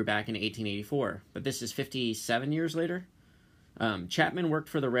train crew back in 1884. But this is 57 years later. Chapman worked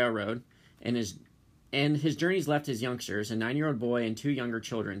for the railroad, and his journeys left his youngsters, a 9-year-old boy and 2 younger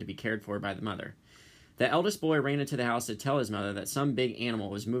children, to be cared for by the mother. The eldest boy ran into the house to tell his mother that some big animal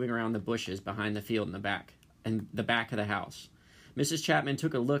was moving around the bushes behind the field in the back of the house. Mrs. Chapman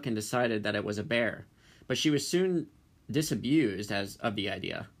took a look and decided that it was a bear, but she was soon disabused of the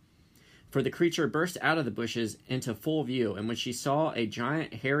idea. For the creature burst out of the bushes into full view, and when she saw a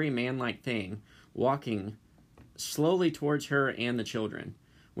giant, hairy, man-like thing walking slowly towards her and the children.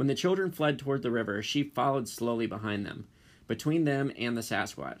 When the children fled toward the river, she followed slowly behind them, between them and the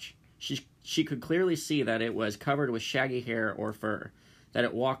Sasquatch. She could clearly see that it was covered with shaggy hair or fur, that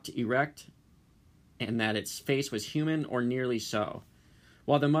it walked erect, and that its face was human or nearly so.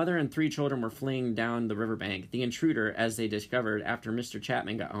 While the mother and 3 children were fleeing down the riverbank, the intruder, as they discovered after Mr.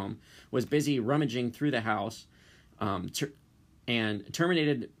 Chapman got home, was busy rummaging through the house, and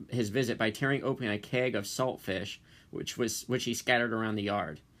terminated his visit by tearing open a keg of saltfish, which he scattered around the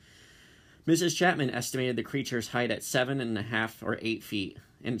yard. Mrs. Chapman estimated the creature's height at 7.5 or 8 feet,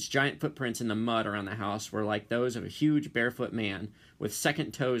 and its giant footprints in the mud around the house were like those of a huge barefoot man, with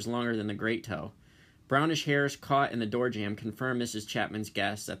second toes longer than the great toe. Brownish hairs caught in the door jamb confirmed Mrs. Chapman's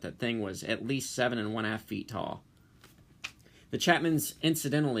guess that the thing was at least 7.5 feet tall. The Chapmans,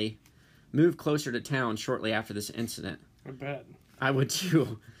 incidentally, moved closer to town shortly after this incident. I bet. I would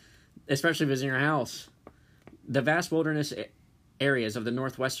too, especially visiting our house. The vast wilderness areas of the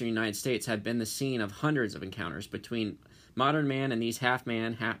northwestern United States had been the scene of hundreds of encounters between modern man and these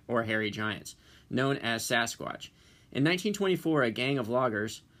half-man or hairy giants, known as Sasquatch. In 1924, a gang of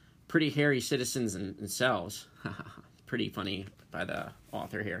loggers, pretty hairy citizens themselves, pretty funny by the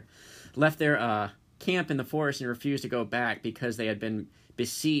author here, left their camp in the forest and refused to go back because they had been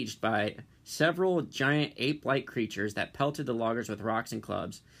besieged by several giant ape-like creatures that pelted the loggers with rocks and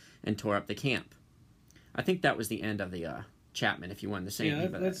clubs and tore up the camp. I think that was the end of the Chapman, if you wanted to say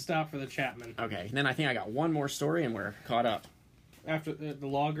anything. Let's stop for the Chapman. Okay, then I think I got one more story and we're caught up. After the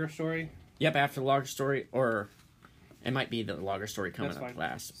logger story? Yep, after the logger story, or it might be the logger story coming up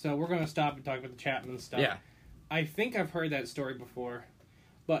last. So we're going to stop and talk about the Chapman stuff. Yeah. I think I've heard that story before,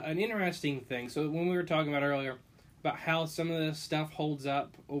 but an interesting thing. So when we were talking about earlier about how some of this stuff holds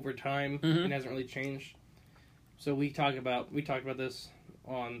up over time and hasn't really changed. So we talked about this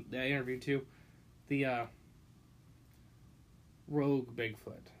on the interview too. The rogue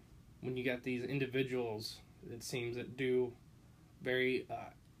Bigfoot. When you got these individuals, it seems, that do very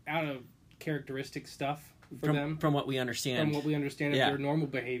out of characteristic stuff them. From what we understand. From what we understand of their normal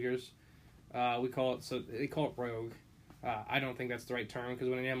behaviors. They call it rogue. I don't think that's the right term, because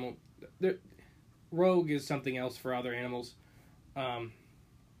when an animal... Rogue is something else for other animals.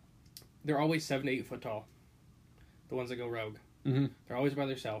 They're always 7 to 8 foot tall. The ones that go rogue. Mm-hmm. They're always by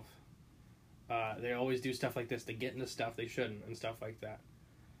themselves. They always do stuff like this to get into stuff they shouldn't and stuff like that.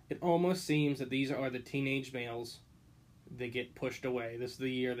 It almost seems that these are the teenage males that get pushed away. This is the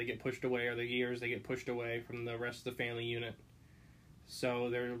year they get pushed away, or the years they get pushed away from the rest of the family unit. so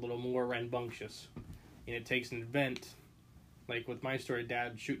they're a little more rambunctious. And it takes an event, like with my story,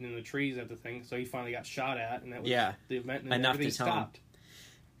 Dad shooting in the trees at the thing, so he finally got shot at, and that was the event, and enough everything to tell him. stopped.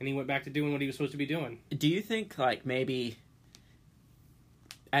 And he went back to doing what he was supposed to be doing. Do you think, like, maybe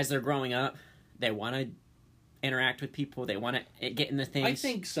as they're growing up, they want to interact with people, they want to get into things? I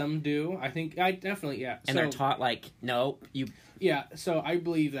think some do. I definitely, yeah. And they're taught, like, no, you... Yeah, so I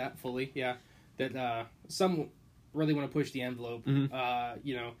believe that fully, yeah. That some really want to push the envelope.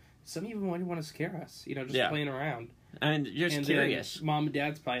 You know, some even want to scare us, you know, just playing around. And you're just curious. Mom and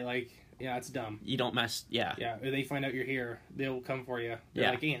Dad's probably like, yeah, it's dumb. You don't mess, Yeah, if they find out you're here, they'll come for you.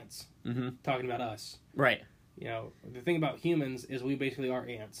 They're like ants, talking about us. Right. You know, the thing about humans is we basically are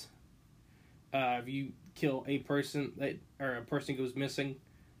ants. If you kill a person, or a person goes missing,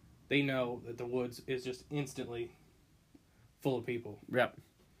 they know that the woods is just instantly full of people. Yep.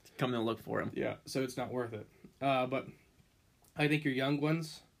 Come to look for them. Yeah, so it's not worth it. But I think your young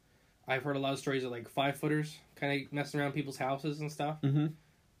ones, I've heard a lot of stories of like 5-footers kind of messing around people's houses and stuff.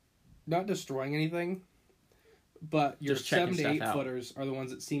 Not destroying anything, but your Just 7 checking to 8 stuff out. footers are the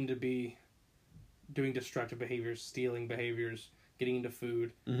ones that seem to be doing destructive behaviors, stealing behaviors, getting into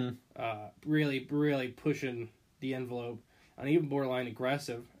food, really, really pushing the envelope, and even borderline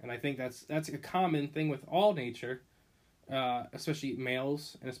aggressive. And I think that's a common thing with all nature, especially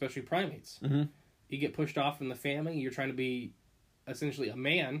males and especially primates. You get pushed off from the family. You're trying to be essentially a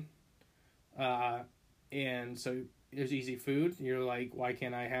man, and so there's easy food. You're like, why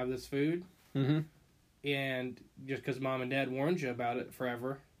can't I have this food? And just because mom and dad warned you about it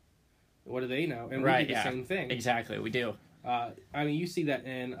forever, what do they know? And we do the same thing. Exactly, we do. I mean, you see that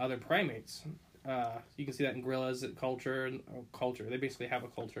in other primates. You can see that in gorillas, culture. They basically have a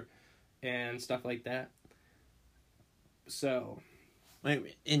culture and stuff like that. So,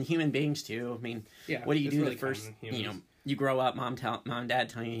 in human beings too. I mean, what do you do really the first? You know, you grow up, mom and dad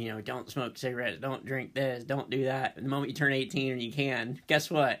telling you, you know, don't smoke cigarettes, don't drink this, don't do that. And the moment you turn 18 and you can, guess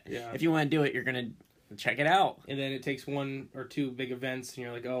what? If you want to do it, you're gonna check it out. And then it takes 1 or 2 big events, and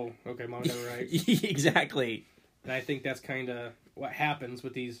you're like, oh, okay, mom and dad were right. Exactly. And I think that's kind of what happens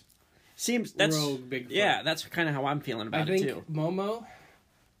with these that's rogue Bigfoot. Yeah, that's kind of how I'm feeling about it too. Momo,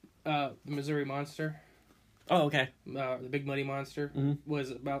 the Missouri Monster. Oh, okay. The Big Muddy Monster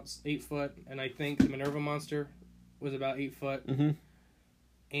was about 8 foot, and I think the Minerva Monster was about 8 foot.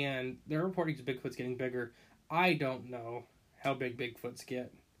 And they're reporting Bigfoot's getting bigger. I don't know how big Bigfoots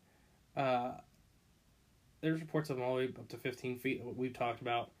get. There's reports of them all the way up to 15 feet, what we've talked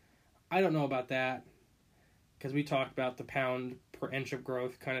about. I don't know about that, because we talked about the pound per inch of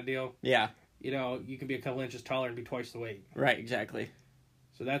growth kind of deal. Yeah. You know, you can be a couple inches taller and be twice the weight. Right, exactly.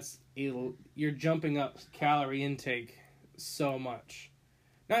 So you're jumping up calorie intake so much.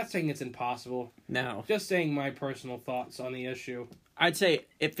 Not saying it's impossible. No. Just saying my personal thoughts on the issue. I'd say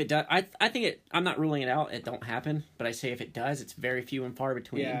if it does, I think I'm not ruling it out. It don't happen, but I say if it does, it's very few and far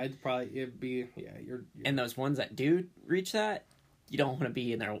between. Yeah, it'd be you're and those ones that do reach that, you don't want to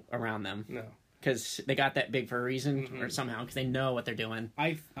be in there around them. No, because they got that big for a reason, or somehow because they know what they're doing.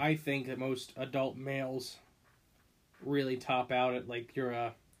 I think that most adult males really top out at like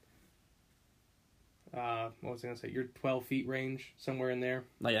your what was I gonna say? Your 12 feet range, somewhere in there.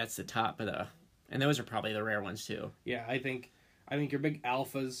 Like that's the top of and those are probably the rare ones too. Yeah, I think your big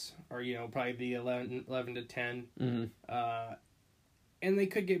alphas are, you know, probably the 11 to 10. And they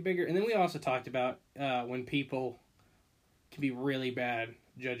could get bigger. And then we also talked about when people can be really bad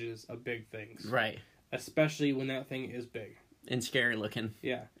judges of big things. Right. Especially when that thing is big. And scary looking.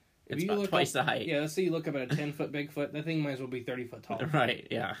 Yeah. It's about twice the height. Yeah, let's say you look up at a 10-foot Bigfoot, that thing might as well be 30 foot tall. Right,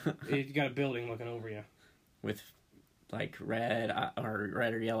 yeah. You got a building looking over you. With, like, red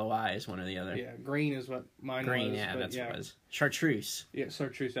or yellow eyes, one or the other. Yeah, green is what mine was. Green, yeah, that's what it was. Chartreuse. Yeah,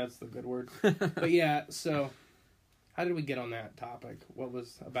 chartreuse, that's the good word. But yeah, so, how did we get on that topic? What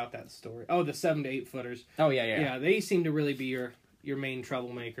was about that story? Oh, the 7 to 8 footers. Oh, yeah. Yeah, they seem to really be your main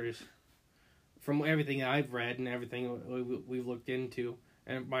troublemakers. From everything I've read and everything we've looked into,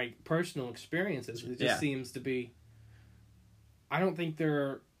 and my personal experiences, it just seems to be. I don't really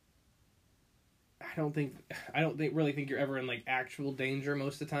think you're ever in like actual danger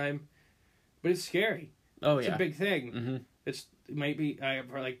most of the time, but it's scary. Oh, it's yeah. a big thing. It might be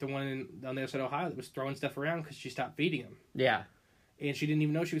like the one on the other side of Ohio that was throwing stuff around because she stopped feeding him. Yeah, and she didn't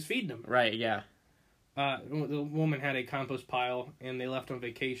even know she was feeding him. Right. Yeah. The woman had a compost pile, and they left on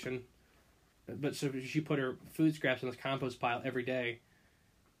vacation. But so she put her food scraps in this compost pile every day,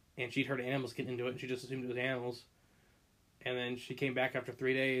 and she'd heard animals get into it, and she just assumed it was animals. And then she came back after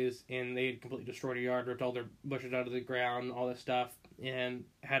 3 days, and they had completely destroyed her yard, ripped all their bushes out of the ground, all this stuff, and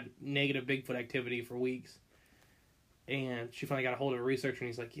had negative Bigfoot activity for weeks. And she finally got a hold of a researcher, and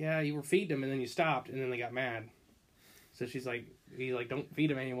he's like, yeah, you were feeding him, and then you stopped, and then they got mad. So he's like, don't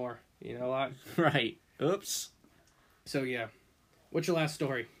feed him anymore. You know, a lot. Right. Oops. So, yeah. What's your last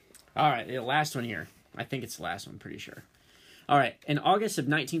story? All right, the last one here. I think it's the last one, pretty sure. All right, in August of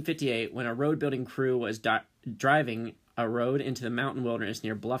 1958, when a road building crew was driving a road into the mountain wilderness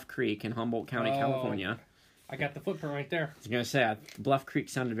near Bluff Creek in Humboldt County, California. I got the footprint right there. I was going to say, Bluff Creek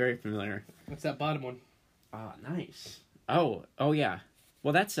sounded very familiar. What's that bottom one? Ah, nice. Oh, yeah.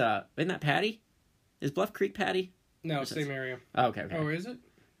 Well, that's, isn't that Patty? Is Bluff Creek Patty? No, same area. Oh, okay. Oh, is it?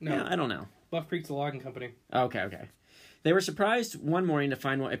 No. Yeah, I don't know. Bluff Creek's a logging company. Okay. They were surprised one morning to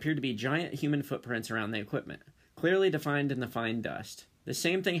find what appeared to be giant human footprints around the equipment, clearly defined in the fine dust. The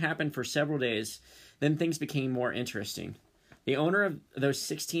same thing happened for several days, then things became more interesting. The owner of those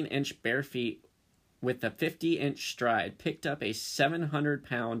 16-inch bare feet with a 50-inch stride picked up a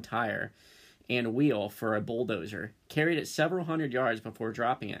 700-pound tire and wheel for a bulldozer, carried it several hundred yards before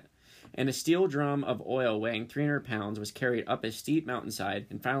dropping it, and a steel drum of oil weighing 300 pounds was carried up a steep mountainside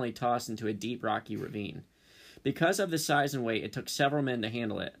and finally tossed into a deep rocky ravine. Because of the size and weight, it took several men to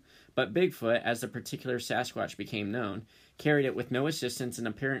handle it, but Bigfoot, as the particular Sasquatch became known, carried it with no assistance and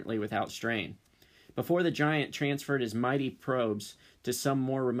apparently without strain. Before the giant transferred his mighty probes to some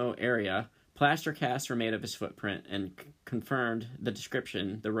more remote area, plaster casts were made of his footprint and confirmed the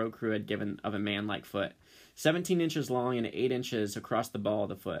description the road crew had given of a man-like foot, 17 inches long and 8 inches across the ball of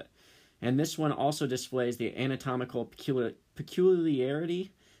the foot. And this one also displays the anatomical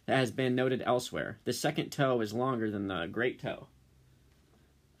peculiarity that has been noted elsewhere. The second toe is longer than the great toe.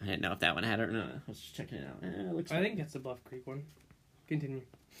 I didn't know if that one had it or not. I was just checking it out. I think it's the Bluff Creek one. Continue.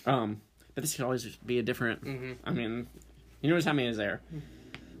 But this could always be a different... Mm-hmm. I mean, you notice how many is there?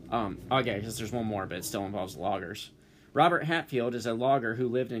 Okay, because there's one more, but it still involves loggers. Robert Hatfield is a logger who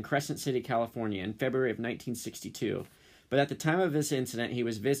lived in Crescent City, California in February of 1962. But at the time of this incident, he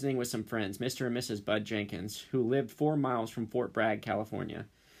was visiting with some friends, Mr. and Mrs. Bud Jenkins, who lived 4 miles from Fort Bragg, California.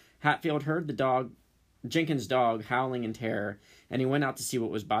 Hatfield heard Jenkins' dog howling in terror, and he went out to see what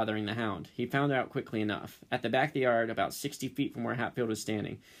was bothering the hound. He found out quickly enough. At the back of the yard, about 60 feet from where Hatfield was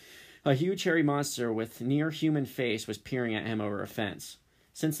standing, a huge hairy monster with near-human face was peering at him over a fence.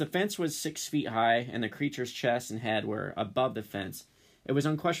 Since the fence was 6 feet high and the creature's chest and head were above the fence, it was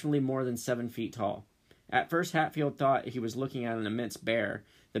unquestionably more than 7 feet tall. At first, Hatfield thought he was looking at an immense bear,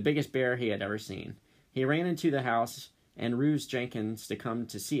 the biggest bear he had ever seen. He ran into the house and roused Jenkins to come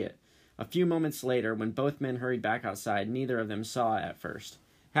to see it. A few moments later, when both men hurried back outside, neither of them saw it at first.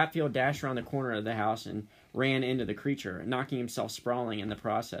 Hatfield dashed around the corner of the house and ran into the creature, knocking himself sprawling in the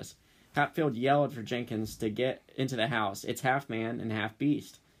process. Hatfield yelled for Jenkins to get into the house. It's half man and half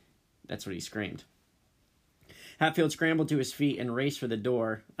beast. That's what he screamed. Hatfield scrambled to his feet and raced for the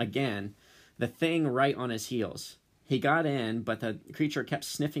door again, the thing right on his heels. He got in, but the creature kept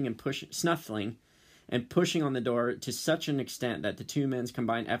sniffling and pushing on the door to such an extent that the two men's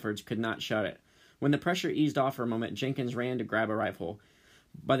combined efforts could not shut it. When the pressure eased off for a moment, Jenkins ran to grab a rifle.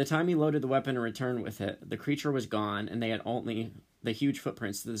 By the time he loaded the weapon and returned with it, the creature was gone, and they had only the huge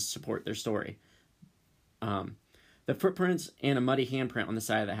footprints to support their story. The footprints and a muddy handprint on the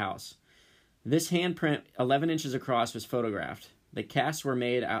side of the house. This handprint, 11 inches across, was photographed. The casts were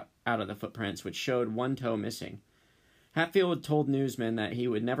made out of the footprints, which showed one toe missing. Hatfield told newsmen that he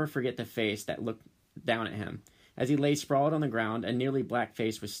would never forget the face that looked down at him. As he lay sprawled on the ground, a nearly black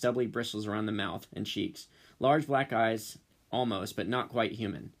face with stubbly bristles around the mouth and cheeks. Large black eyes, almost, but not quite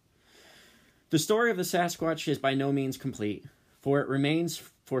human. The story of the Sasquatch is by no means complete, for it remains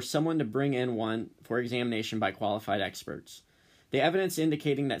for someone to bring in one for examination by qualified experts. The evidence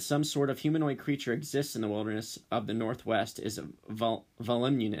indicating that some sort of humanoid creature exists in the wilderness of the Northwest is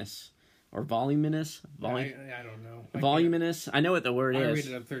voluminous. Or voluminous? I don't know. Voluminous? I know what the word is. I read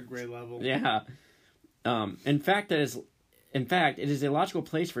it at 3rd grade level. Yeah. In fact, it is a logical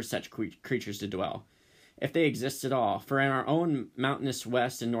place for such creatures to dwell, if they exist at all. For in our own mountainous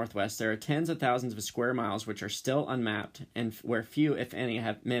west and northwest, there are tens of thousands of square miles which are still unmapped, and where few, if any,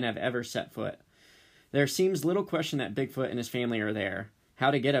 men have ever set foot. There seems little question that Bigfoot and his family are there.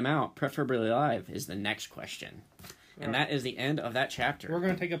 How to get him out, preferably alive, is the next question. And that is the end of that chapter. We're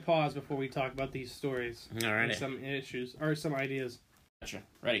going to take a pause before we talk about these stories. All right. And some issues, or some ideas. Gotcha.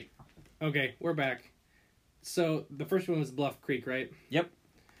 Ready. Okay, we're back. So, the first one was Bluff Creek, right? Yep.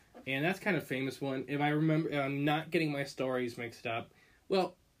 And that's kind of a famous one. If I remember, I'm not getting my stories mixed up.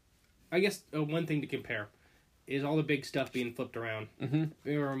 Well, I guess one thing to compare is all the big stuff being flipped around. Mm-hmm.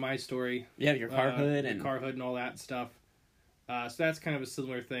 Remember my story? Yeah, your car hood and car hood and all that stuff. So that's kind of a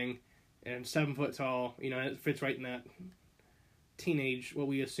similar thing. And 7 foot tall, it fits right in that teenage, what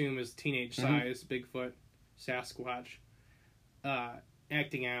we assume is teenage size, Bigfoot. Sasquatch,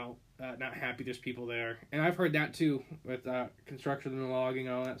 acting out, not happy there's people there. And I've heard that too with construction and logging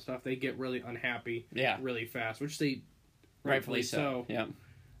and all that stuff. They get really unhappy really fast, which they rightfully so. Yeah.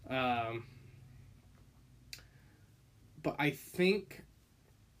 But I think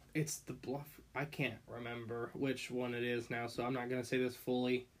it's the bluff. I can't remember which one it is now, so I'm not going to say this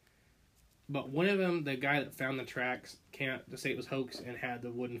fully. But one of them, the guy that found the tracks, came out to say it was hoax and had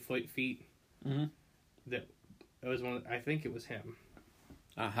the wooden feet. Mm-hmm. That it was one. I think it was him.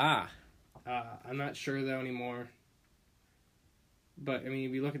 Aha. I'm not sure though anymore. But I mean,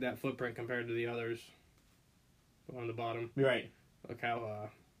 if you look at that footprint compared to the others on the bottom, Right. look how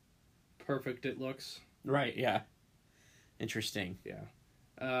perfect it looks. Right. Yeah. Interesting.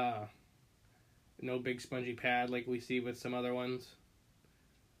 Yeah. No big spongy pad like we see with some other ones.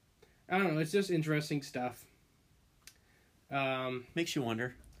 I don't know. It's just interesting stuff. Makes you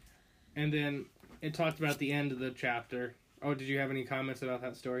wonder. And then it talked about the end of the chapter. Oh, did you have any comments about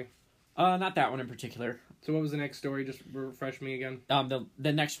that story? Not that one in particular. So what was the next story? Just refresh me again.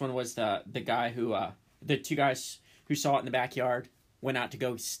 The next one was the guy who the two guys who saw it in the backyard went out to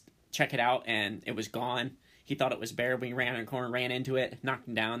go check it out, and it was gone. He thought it was a bear. We ran in a corner, ran into it, knocked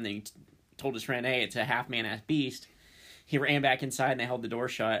him down. Then he told his friend, "Hey, it's a half-man-ass beast." He ran back inside, and they held the door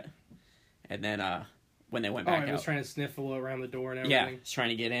shut. And then when they went back out... he was trying to sniffle around the door and everything? Yeah, he's trying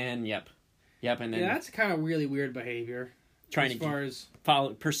to get in, yep. And then... Yeah, that's kind of really weird behavior. Trying as to far as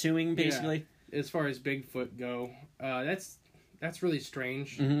pursuing, basically. Yeah, as far as Bigfoot go. That's really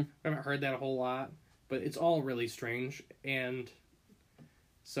strange. Mm-hmm. I haven't heard that a whole lot. But it's all really strange. And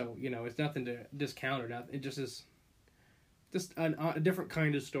so, it's nothing to discount or nothing. It just is just a different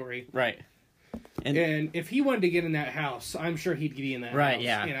kind of story. Right. And if he wanted to get in that house, I'm sure he'd be in that house. Right,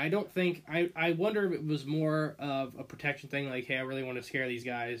 yeah. And I don't think... I wonder if it was more of a protection thing, like, hey, I really want to scare these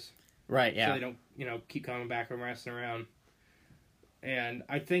guys. Right, yeah. So they don't, keep coming back and messing around. And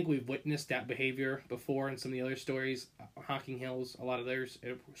I think we've witnessed that behavior before in some of the other stories. Hocking Hills, a lot of theirs,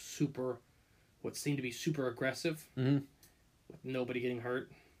 it was what seemed to be super aggressive. Mm-hmm. With nobody getting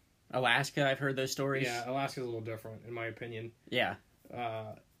hurt. Alaska, I've heard those stories. Yeah, Alaska's a little different, in my opinion. Yeah.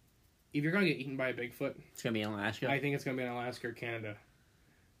 If you're going to get eaten by a Bigfoot... It's going to be in Alaska? I think it's going to be in Alaska or Canada.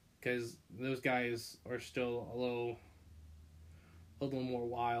 Because those guys are still a little more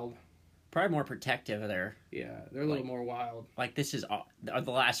wild. Probably more protective there. Yeah, they're a little more wild. Like, this is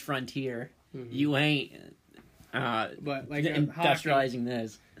the last frontier. Mm-hmm. You ain't but like industrializing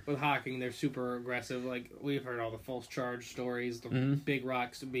this. With Hocking, they're super aggressive. Like, we've heard all the false charge stories, the big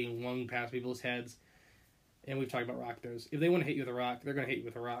rocks being flung past people's heads. And we've talked about rock throws. If they want to hit you with a rock, they're going to hit you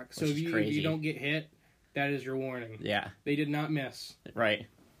with a rock. So if you don't get hit, that is your warning. Yeah. They did not miss. Right.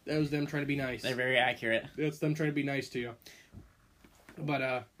 That was them trying to be nice. They're very accurate. That's them trying to be nice to you.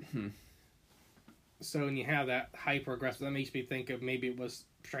 But, so when you have that hyper-aggressive, that makes me think of maybe it was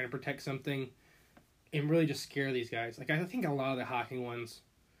trying to protect something and really just scare these guys. Like, I think a lot of the Hocking ones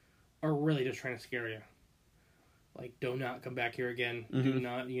are really just trying to scare you. Like, do not come back here again.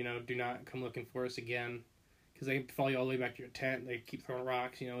 Mm-hmm. Do not come looking for us again. Because they follow you all the way back to your tent. They keep throwing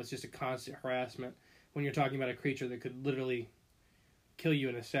rocks. It's just a constant harassment when you're talking about a creature that could literally kill you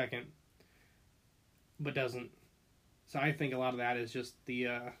in a second, but doesn't. So I think a lot of that is just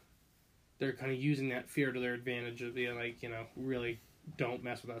they're kind of using that fear to their advantage of being like, really don't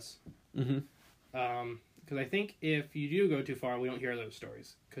mess with us. Mm-hmm. Because I think if you do go too far, we don't hear those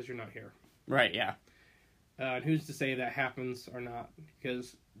stories because you're not here. Right, yeah. And who's to say that happens or not?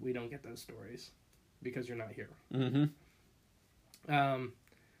 Because we don't get those stories. Because you're not here. Mm-hmm. And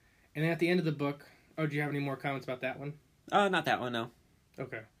then at the end of the book... Oh, do you have any more comments about that one? Not that one, no.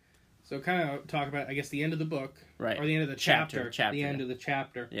 Okay. So kind of talk about, I guess, the end of the book. Right. Or the end of the chapter. The end yeah. of the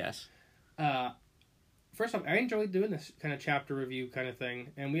chapter. Yes. First off, I enjoy doing this kind of chapter review kind of thing.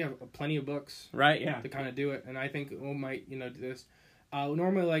 And we have plenty of books. Right, yeah. To kind of do it. And I think we might, do this. We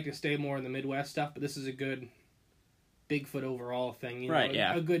normally like to stay more in the Midwest stuff, but this is a good... Bigfoot overall thing, right?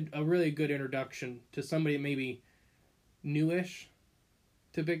 Yeah, a really good introduction to somebody maybe newish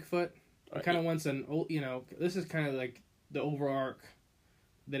to Bigfoot. Kind of wants an old, this is kind of like the overall arc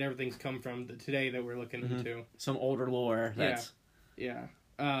that everything's come from today that we're looking into. Some older lore. Yeah.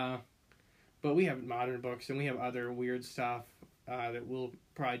 But we have modern books and we have other weird stuff that we'll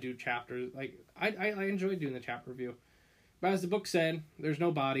probably do chapters. Like I enjoy doing the chapter review, but as the book said, there's no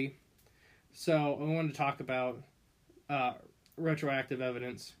body, so I wanted to talk about. Retroactive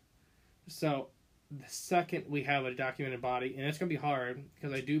evidence. So, the second we have a documented body, and it's going to be hard,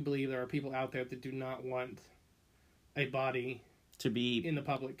 because I do believe there are people out there that do not want a body to be in the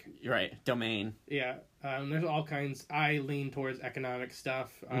public. Right, domain. Yeah, there's all kinds. I lean towards economic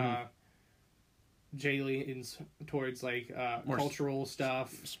stuff. Jay leans towards like More cultural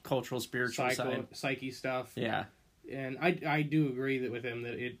stuff, cultural, spiritual side. psyche stuff. Yeah. And I do agree that with him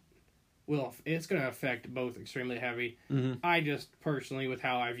that it's going to affect both extremely heavy. Mm-hmm. I just personally, with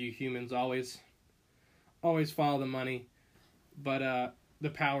how I view humans, always follow the money, but the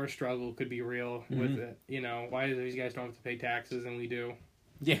power struggle could be real with it. You know, why do these guys don't have to pay taxes and we do?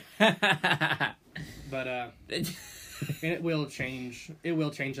 Yeah. But and it will change. It will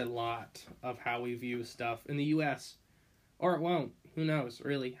change a lot of how we view stuff in the U.S. Or it won't. Who knows,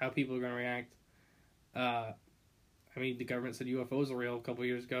 really, how people are going to react. I mean, the government said UFOs are real a couple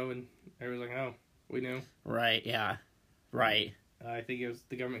years ago, and everyone's like, oh, we knew. Right, yeah. Right. I think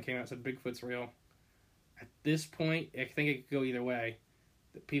the government came out and said Bigfoot's real. At this point, I think it could go either way.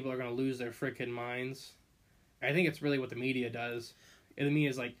 That people are going to lose their freaking minds. I think it's really what the media does. And the media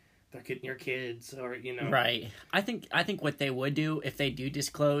is like, they're getting your kids, or, you know. Right. I think what they would do, if they do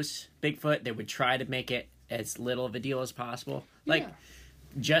disclose Bigfoot, they would try to make it as little of a deal as possible. Like,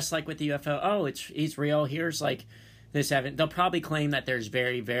 just like with the UFO, oh, he's real, here's, like, this evidence. They'll probably claim that there's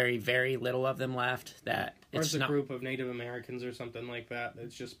very, very, very little of them left. That it's a group of Native Americans or something like that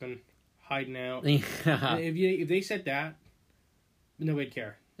that's just been hiding out. Yeah. If they said that, nobody'd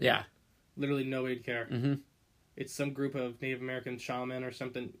care. Yeah. Literally nobody'd care. Mm-hmm. It's some group of Native American shaman or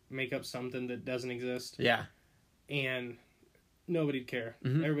something, make up something that doesn't exist. Yeah. And nobody'd care.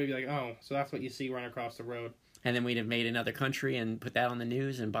 Mm-hmm. Everybody'd be like, oh, so that's what you see running across the road. And then we'd have made another country and put that on the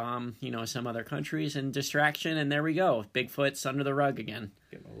news and bomb, some other countries and distraction, and there we go. Bigfoot's under the rug again.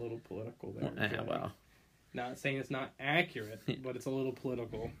 Getting a little political there. Well. Not saying it's not accurate, but it's a little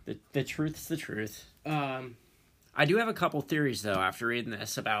political. The truth's the truth. I do have a couple theories, though, after reading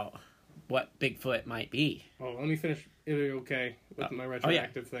this about what Bigfoot might be. Oh, let me finish. If you're okay with my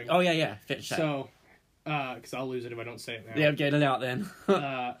retroactive thing. Oh, yeah. Finish that. So, because I'll lose it if I don't say it now. Yeah, get it out then.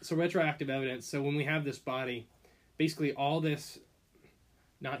 So retroactive evidence. So when we have this body, basically all this,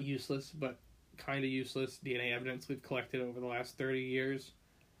 not useless, but kind of useless DNA evidence we've collected over the last 30 years,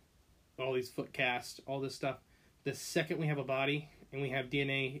 all these foot casts, all this stuff, the second we have a body and we have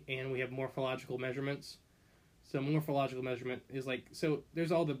DNA and we have morphological measurements. So morphological measurement is like, so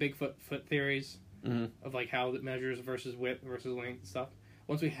there's all the Bigfoot foot theories of like how it measures versus width versus length and stuff.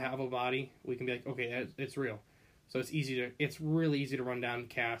 Once we have a body, we can be like, okay, it's real. So it's really easy to run down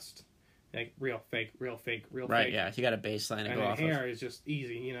cast, like real, fake, real, fake, real, fake. Right, yeah, you got a baseline to go off of. And hair is just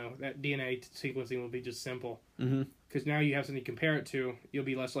easy, that DNA sequencing will be just simple. Mm-hmm. Because now you have something to compare it to, you'll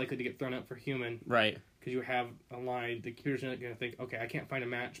be less likely to get thrown out for human. Right. Because you have a line, the computer's not going to think, okay, I can't find a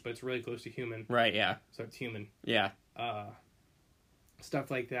match, but it's really close to human. Right, yeah. So it's human. Yeah.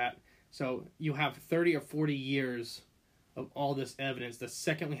 Stuff like that. So you have 30 or 40 years of all this evidence the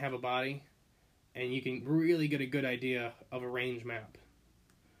second we have a body, and you can really get a good idea of a range map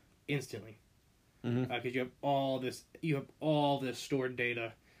instantly. Because you have all this stored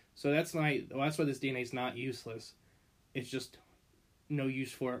data. So that's why this DNA is not useless. It's just no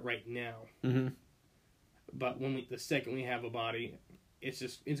use for it right now. Mm-hmm. But the second we have a body, it's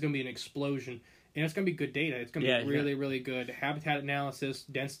going to be an explosion, and it's going to be good data. It's going to be really, really good habitat analysis,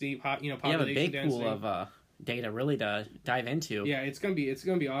 density, population density. You have a big pool of data really to dive into. Yeah, it's going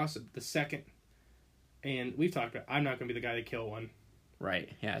to be awesome. The second, and we've talked about, I'm not going to be the guy to kill one. Right.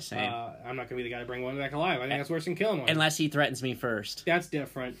 Yeah. Same. I'm not going to be the guy to bring one back alive. I think that's worse than killing one. Unless he threatens me first. That's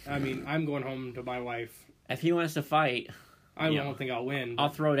different. I mean, I'm going home to my wife. If he wants to fight, I don't think I'll win. I'll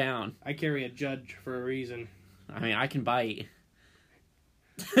throw down. I carry a judge for a reason. I mean, I can bite.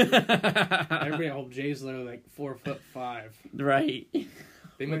 Everybody at Hope Jay's literally like 4'5". Right.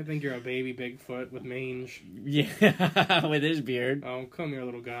 They might think you're a baby Bigfoot with mange. Yeah, with his beard. Oh, come here,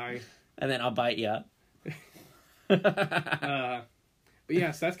 little guy. And then I'll bite you. But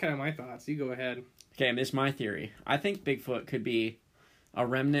yes, that's kind of my thoughts. You go ahead. Okay, this is my theory. I think Bigfoot could be a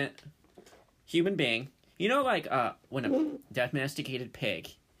remnant human being. Like when a domesticated pig,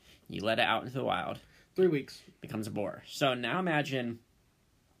 you let it out into the wild. 3 weeks. Becomes a boar. So now imagine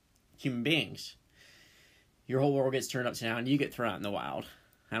human beings. Your whole world gets turned upside down. You get thrown out in the wild.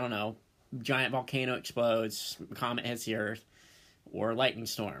 I don't know. Giant volcano explodes. Comet hits the earth. Or lightning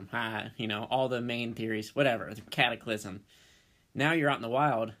storm. All the main theories. Whatever. The cataclysm. Now you're out in the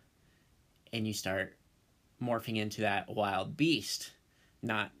wild. And you start morphing into that wild beast.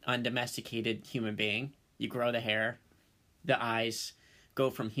 Not undomesticated human being. You grow the hair. The eyes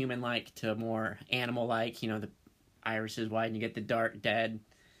go from human-like to more animal-like. The iris is wide and you get the dark, dead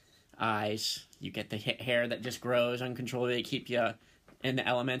eyes. You get the hair that just grows uncontrollably to keep you in the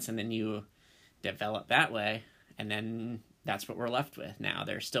elements, and then you develop that way, and then that's what we're left with now.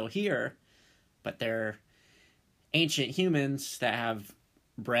 They're still here, but they're ancient humans that have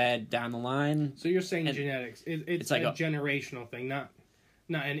bred down the line. So you're saying genetics. It's like a generational thing, not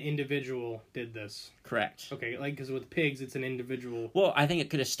an individual did this. Correct. Okay, like, because with pigs, it's an individual. Well, I think it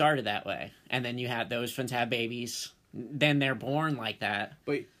could have started that way. And then you had those ones have babies. Then they're born like that.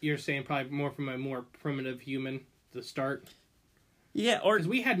 But you're saying probably more from a more primitive human to start? Yeah, or... Because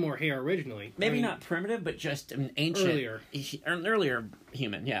we had more hair originally. Maybe not primitive, but just an ancient... Earlier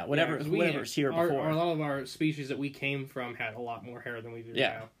human, yeah. Whatever's here before. A lot of our species that we came from had a lot more hair than we do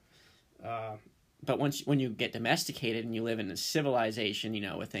now. But when you get domesticated and you live in a civilization,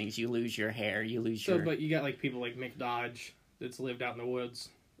 with things, you lose your hair, But you got, like, people like Mick Dodge that's lived out in the woods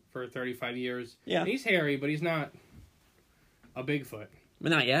for 35 years. Yeah. And he's hairy, but he's not a Bigfoot. But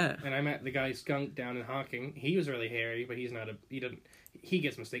not yet. And I met the guy Skunk down in Hocking. He was really hairy, but he's not he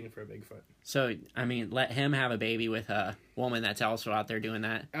gets mistaken for a Bigfoot. So, I mean, let him have a baby with a woman that's also out there doing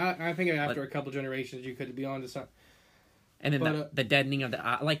that. I think after a couple generations, you could be on to something. And then the deadening of the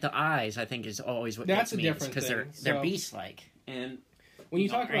eye, like the eyes, I think is always what that's gets me. That's a different thing. Because they're beast-like. And when you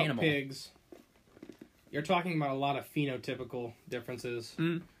talk about pigs, you're talking about a lot of phenotypical differences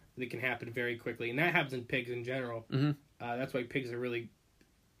that can happen very quickly. And that happens in pigs in general. Mm-hmm. That's why pigs are really...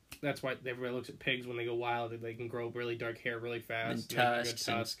 That's why everybody looks at pigs when they go wild. They can grow really dark hair really fast. And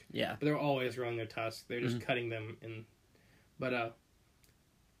tusks. Yeah. But they're always growing their tusks. They're just cutting them in. But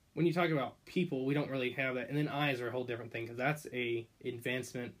when you talk about people, we don't really have that. And then eyes are a whole different thing because that's a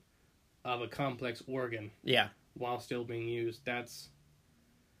advancement of a complex organ. Yeah. While still being used. That's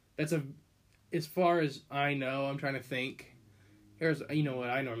as far as I know, I'm trying to think. Here's what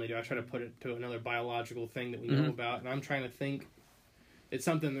I normally do. I try to put it to another biological thing that we know about, and I'm trying to think. It's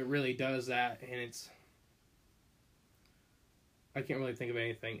something that really does that, and I can't really think of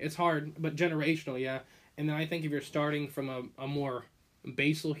anything. It's hard, but generational, yeah. And then I think if you're starting from a more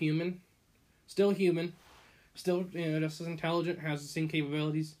basal human, still just as intelligent, has the same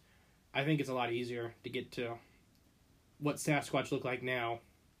capabilities, I think it's a lot easier to get to what Sasquatch look like now.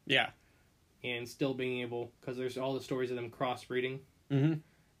 Yeah. And still being able, because there's all the stories of them crossbreeding, and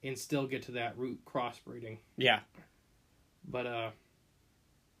still get to that root crossbreeding. Yeah. But,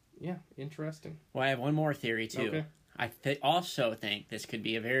 yeah, interesting. Well, I have one more theory, too. Okay. I also think this could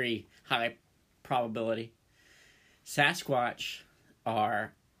be a very high probability. Sasquatch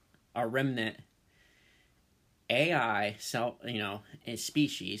are a remnant AI, a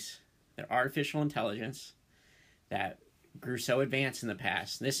species, they're artificial intelligence that grew so advanced in the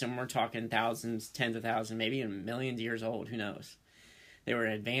past. And we're talking thousands, tens of thousands, maybe even millions of years old, who knows. They were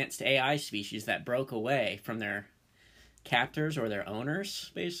an advanced AI species that broke away from their captors or their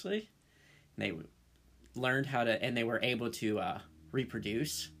owners, basically. They learned and they were able to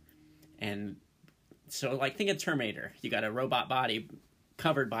reproduce. And so, like, think of Terminator. You got a robot body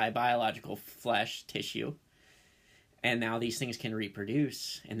covered by biological flesh tissue. And now these things can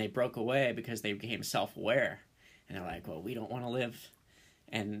reproduce. And they broke away because they became self-aware. And they're like, well, we don't want to live.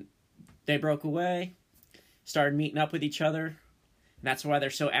 And they broke away, started meeting up with each other. And that's why they're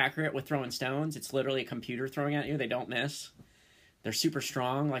so accurate with throwing stones. It's literally a computer throwing at you. They don't miss. They're super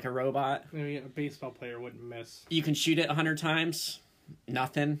strong, like a robot. I mean, a baseball player wouldn't miss. You can shoot it 100 times.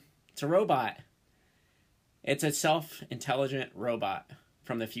 Nothing. It's a robot. It's a self-intelligent robot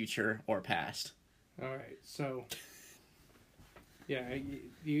from the future or past. All right, so... Yeah,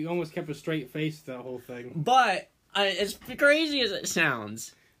 you almost kept a straight face to that whole thing. But as crazy as it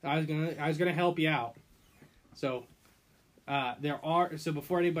sounds, I was gonna help you out. So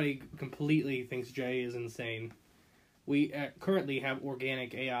before anybody completely thinks Jay is insane, we currently have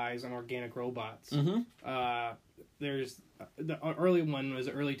organic AIs and organic robots. Mm-hmm. There's the early one was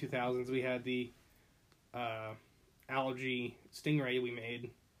early 2000s. We had the algae stingray we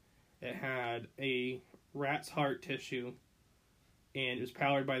made. It had a rat's heart tissue. And it was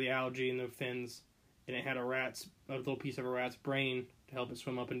powered by the algae and the fins, and it had a little piece of a rat's brain to help it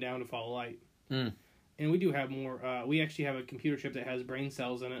swim up and down to follow light. And we do have more. We actually have a computer chip that has brain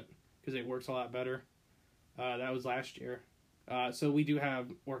cells in it because it works a lot better. That was last year. So we do have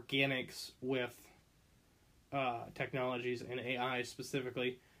organics with technologies and AI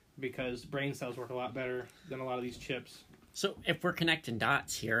specifically because brain cells work a lot better than a lot of these chips. So if we're connecting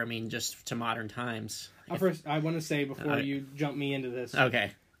dots here, I mean, just to modern times. First, I want to say before you jump me into this.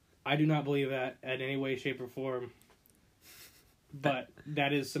 Okay. I do not believe that in any way, shape, or form. But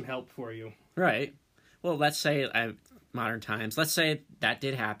that is some help for you. Right. Well, let's say modern times. Let's say that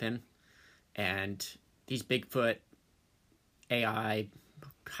did happen, and these Bigfoot AI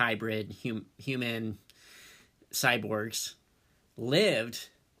hybrid human cyborgs lived.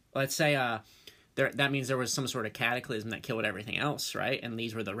 Let's say that means there was some sort of cataclysm that killed everything else, right? And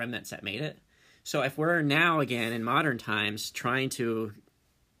these were the remnants that made it. So if we're now again in modern times trying to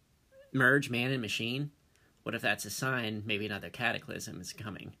merge man and machine? What if that's a sign maybe another cataclysm is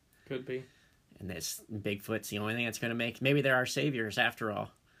coming? Could be. And this Bigfoot's the only thing that's going to make... Maybe they're our saviors after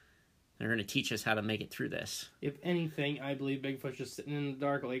all. They're going to teach us how to make it through this. If anything, I believe Bigfoot's just sitting in the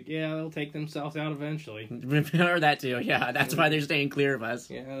dark like, yeah, they'll take themselves out eventually. Or that too, yeah. That's why they're staying clear of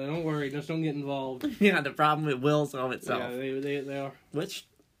us. Yeah, don't worry. Just don't get involved. Yeah, the problem, it will solve itself. Yeah, they are. Which...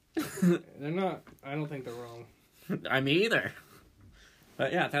 They're not... I don't think they're wrong. Me either.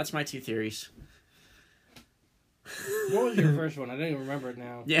 But yeah, that's my 2 theories. What was your first one? I don't even remember it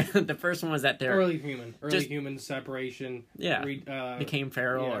now. Yeah, the first one was that they're... Early human separation. Yeah, became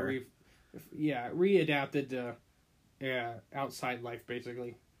feral readapted to outside life,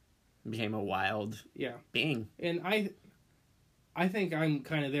 basically. Became a wild being. And I think I'm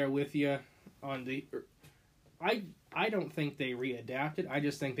kind of there with you on the... I don't think they readapted. I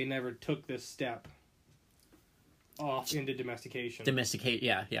just think they never took this step off into domestication.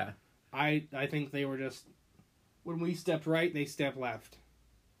 Yeah. I think they were just... When we stepped right, they stepped left.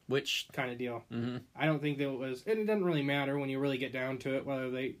 Which... kind of deal. Mm-hmm. I don't think that it was... And it doesn't really matter when you really get down to it,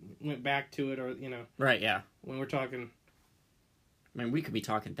 whether they went back to it or, Right, yeah. When we're talking... I mean, we could be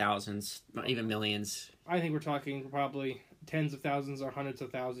talking thousands, even millions. I think we're talking probably tens of thousands or hundreds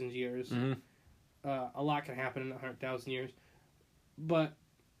of thousands of years. Mm-hmm. A lot can happen in 100,000 years. But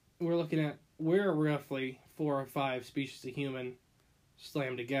we're looking at... We're roughly 4 or 5 species of human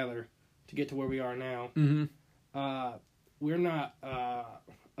slammed together to get to where we are now. Mm-hmm. We're not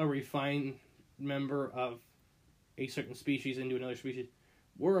a refined member of a certain species into another species.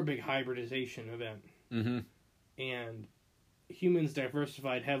 We're a big hybridization event. Mm-hmm. And humans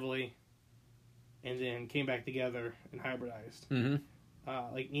diversified heavily and then came back together and hybridized.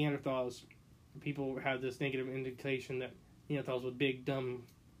 Mm-hmm. Like Neanderthals, people have this negative indication that Neanderthals were big, dumb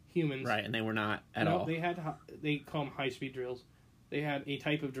humans. Right, and they were not at all. They call them high-speed drills. They had a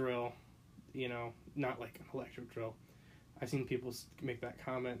type of drill, not like an electric drill. I've seen people make that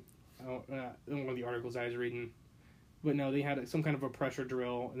comment in one of the articles I was reading. But no, they had some kind of a pressure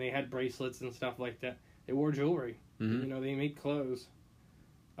drill, and they had bracelets and stuff like that. They wore jewelry. Mm-hmm. They made clothes.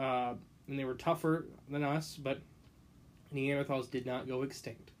 And they were tougher than us, but Neanderthals did not go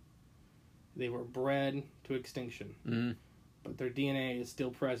extinct. They were bred to extinction. Mm-hmm. But their DNA is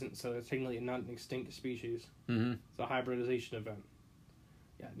still present, so they're technically not an extinct species. Mm-hmm. It's a hybridization event.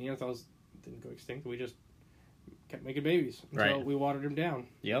 Yeah, Neanderthals didn't go extinct. We just kept making babies until we watered them down.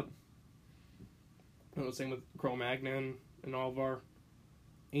 Yep. Same with Cro-Magnon and all of our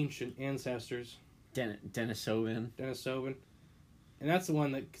ancient ancestors. Denisovan. And that's the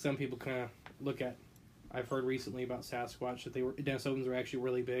one that some people kind of look at. I've heard recently about Sasquatch that Denisovans were actually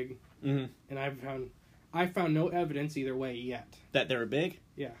really big. Mm-hmm. And I found no evidence either way yet. That they were big?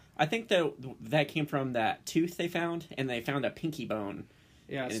 Yeah. I think that came from that tooth they found, and they found a pinky bone.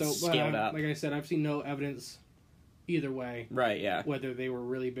 Yeah, and so scaled up. Like I said, I've seen no evidence either way. Right, yeah. Whether they were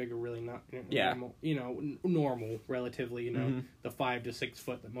really big or really not. Yeah. Normal, normal relatively, mm-hmm. the 5 to 6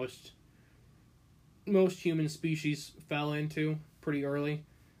 foot that most human species fell into pretty early.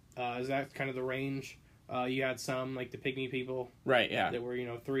 Is that kind of the range? You had some, like the pygmy people. Right, yeah. That were,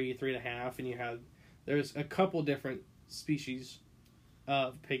 3, 3.5, and there's a couple different species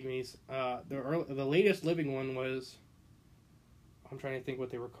of pygmies. The latest living one was, I'm trying to think what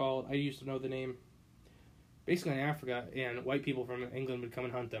they were called. I used to know the name. Basically in Africa, and white people from England would come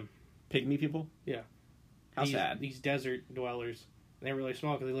and hunt them. Pygmy people? Yeah. How sad. These desert dwellers. And they were really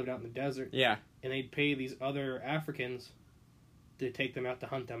small because they lived out in the desert. Yeah. And they'd pay these other Africans to take them out to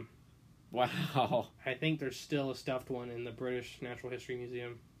hunt them. Wow. I think there's still a stuffed one in the British Natural History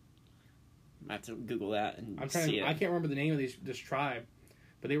Museum. I have to Google that and see it. I can't remember the name of this tribe,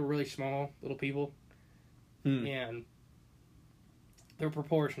 but they were really small little people. And they're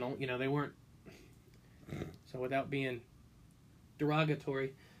proportional. They weren't... So without being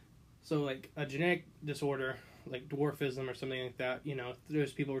derogatory, so like a genetic disorder, like dwarfism or something like that,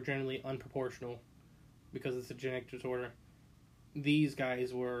 those people were generally unproportional because it's a genetic disorder. These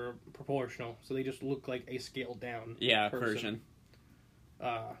guys were proportional, so they just look like a scaled down version.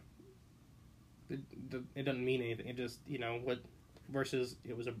 It doesn't mean anything. It just, versus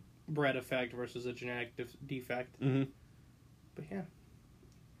it was a bred effect versus a genetic defect. Mm-hmm. But yeah.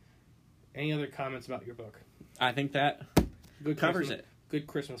 Any other comments about your book? I think that covers it. Good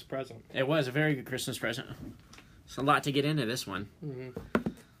Christmas present. It was a very good Christmas present. It's a lot to get into this one. Mm-hmm.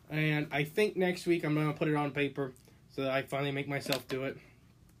 And I think next week I'm going to put it on paper so that I finally make myself do it.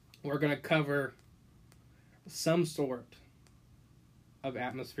 We're going to cover some sort of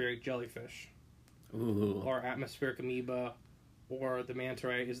atmospheric jellyfish. Ooh. Or atmospheric amoeba. Or the manta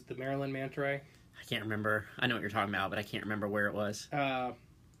ray. Is it the Maryland manta ray? I can't remember. I know what you're talking about, but I can't remember where it was.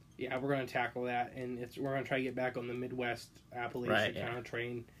 yeah, we're going to tackle that, and we're going to try to get back on the Midwest Appalachia kind of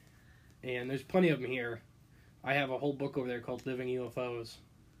train. And there's plenty of them here. I have a whole book over there called Living UFOs.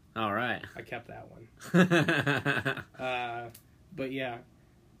 All right. I kept that one. But yeah,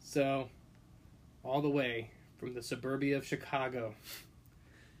 so all the way from the suburbia of Chicago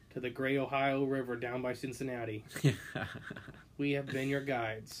to the great Ohio River down by Cincinnati, we have been your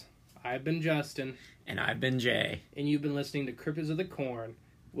guides. I've been Justin. And I've been Jay. And you've been listening to Cryptids of the Corn.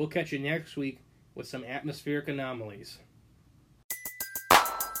 We'll catch you next week with some atmospheric anomalies.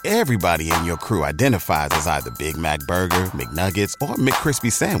 Everybody in your crew identifies as either Big Mac Burger, McNuggets, or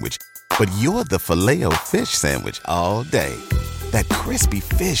McCrispy Sandwich. But you're the Filet-O-Fish Sandwich all day. That crispy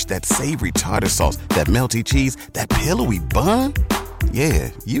fish, that savory tartar sauce, that melty cheese, that pillowy bun.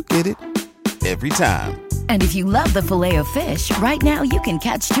 Yeah, you get it. Every time. And if you love the Filet-O-Fish, right now you can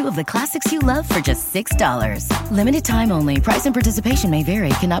catch 2 of the classics you love for just $6. Limited time only. Price and participation may vary.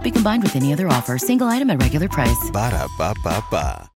 Cannot be combined with any other offer. Single item at regular price. Ba-da-ba-ba-ba.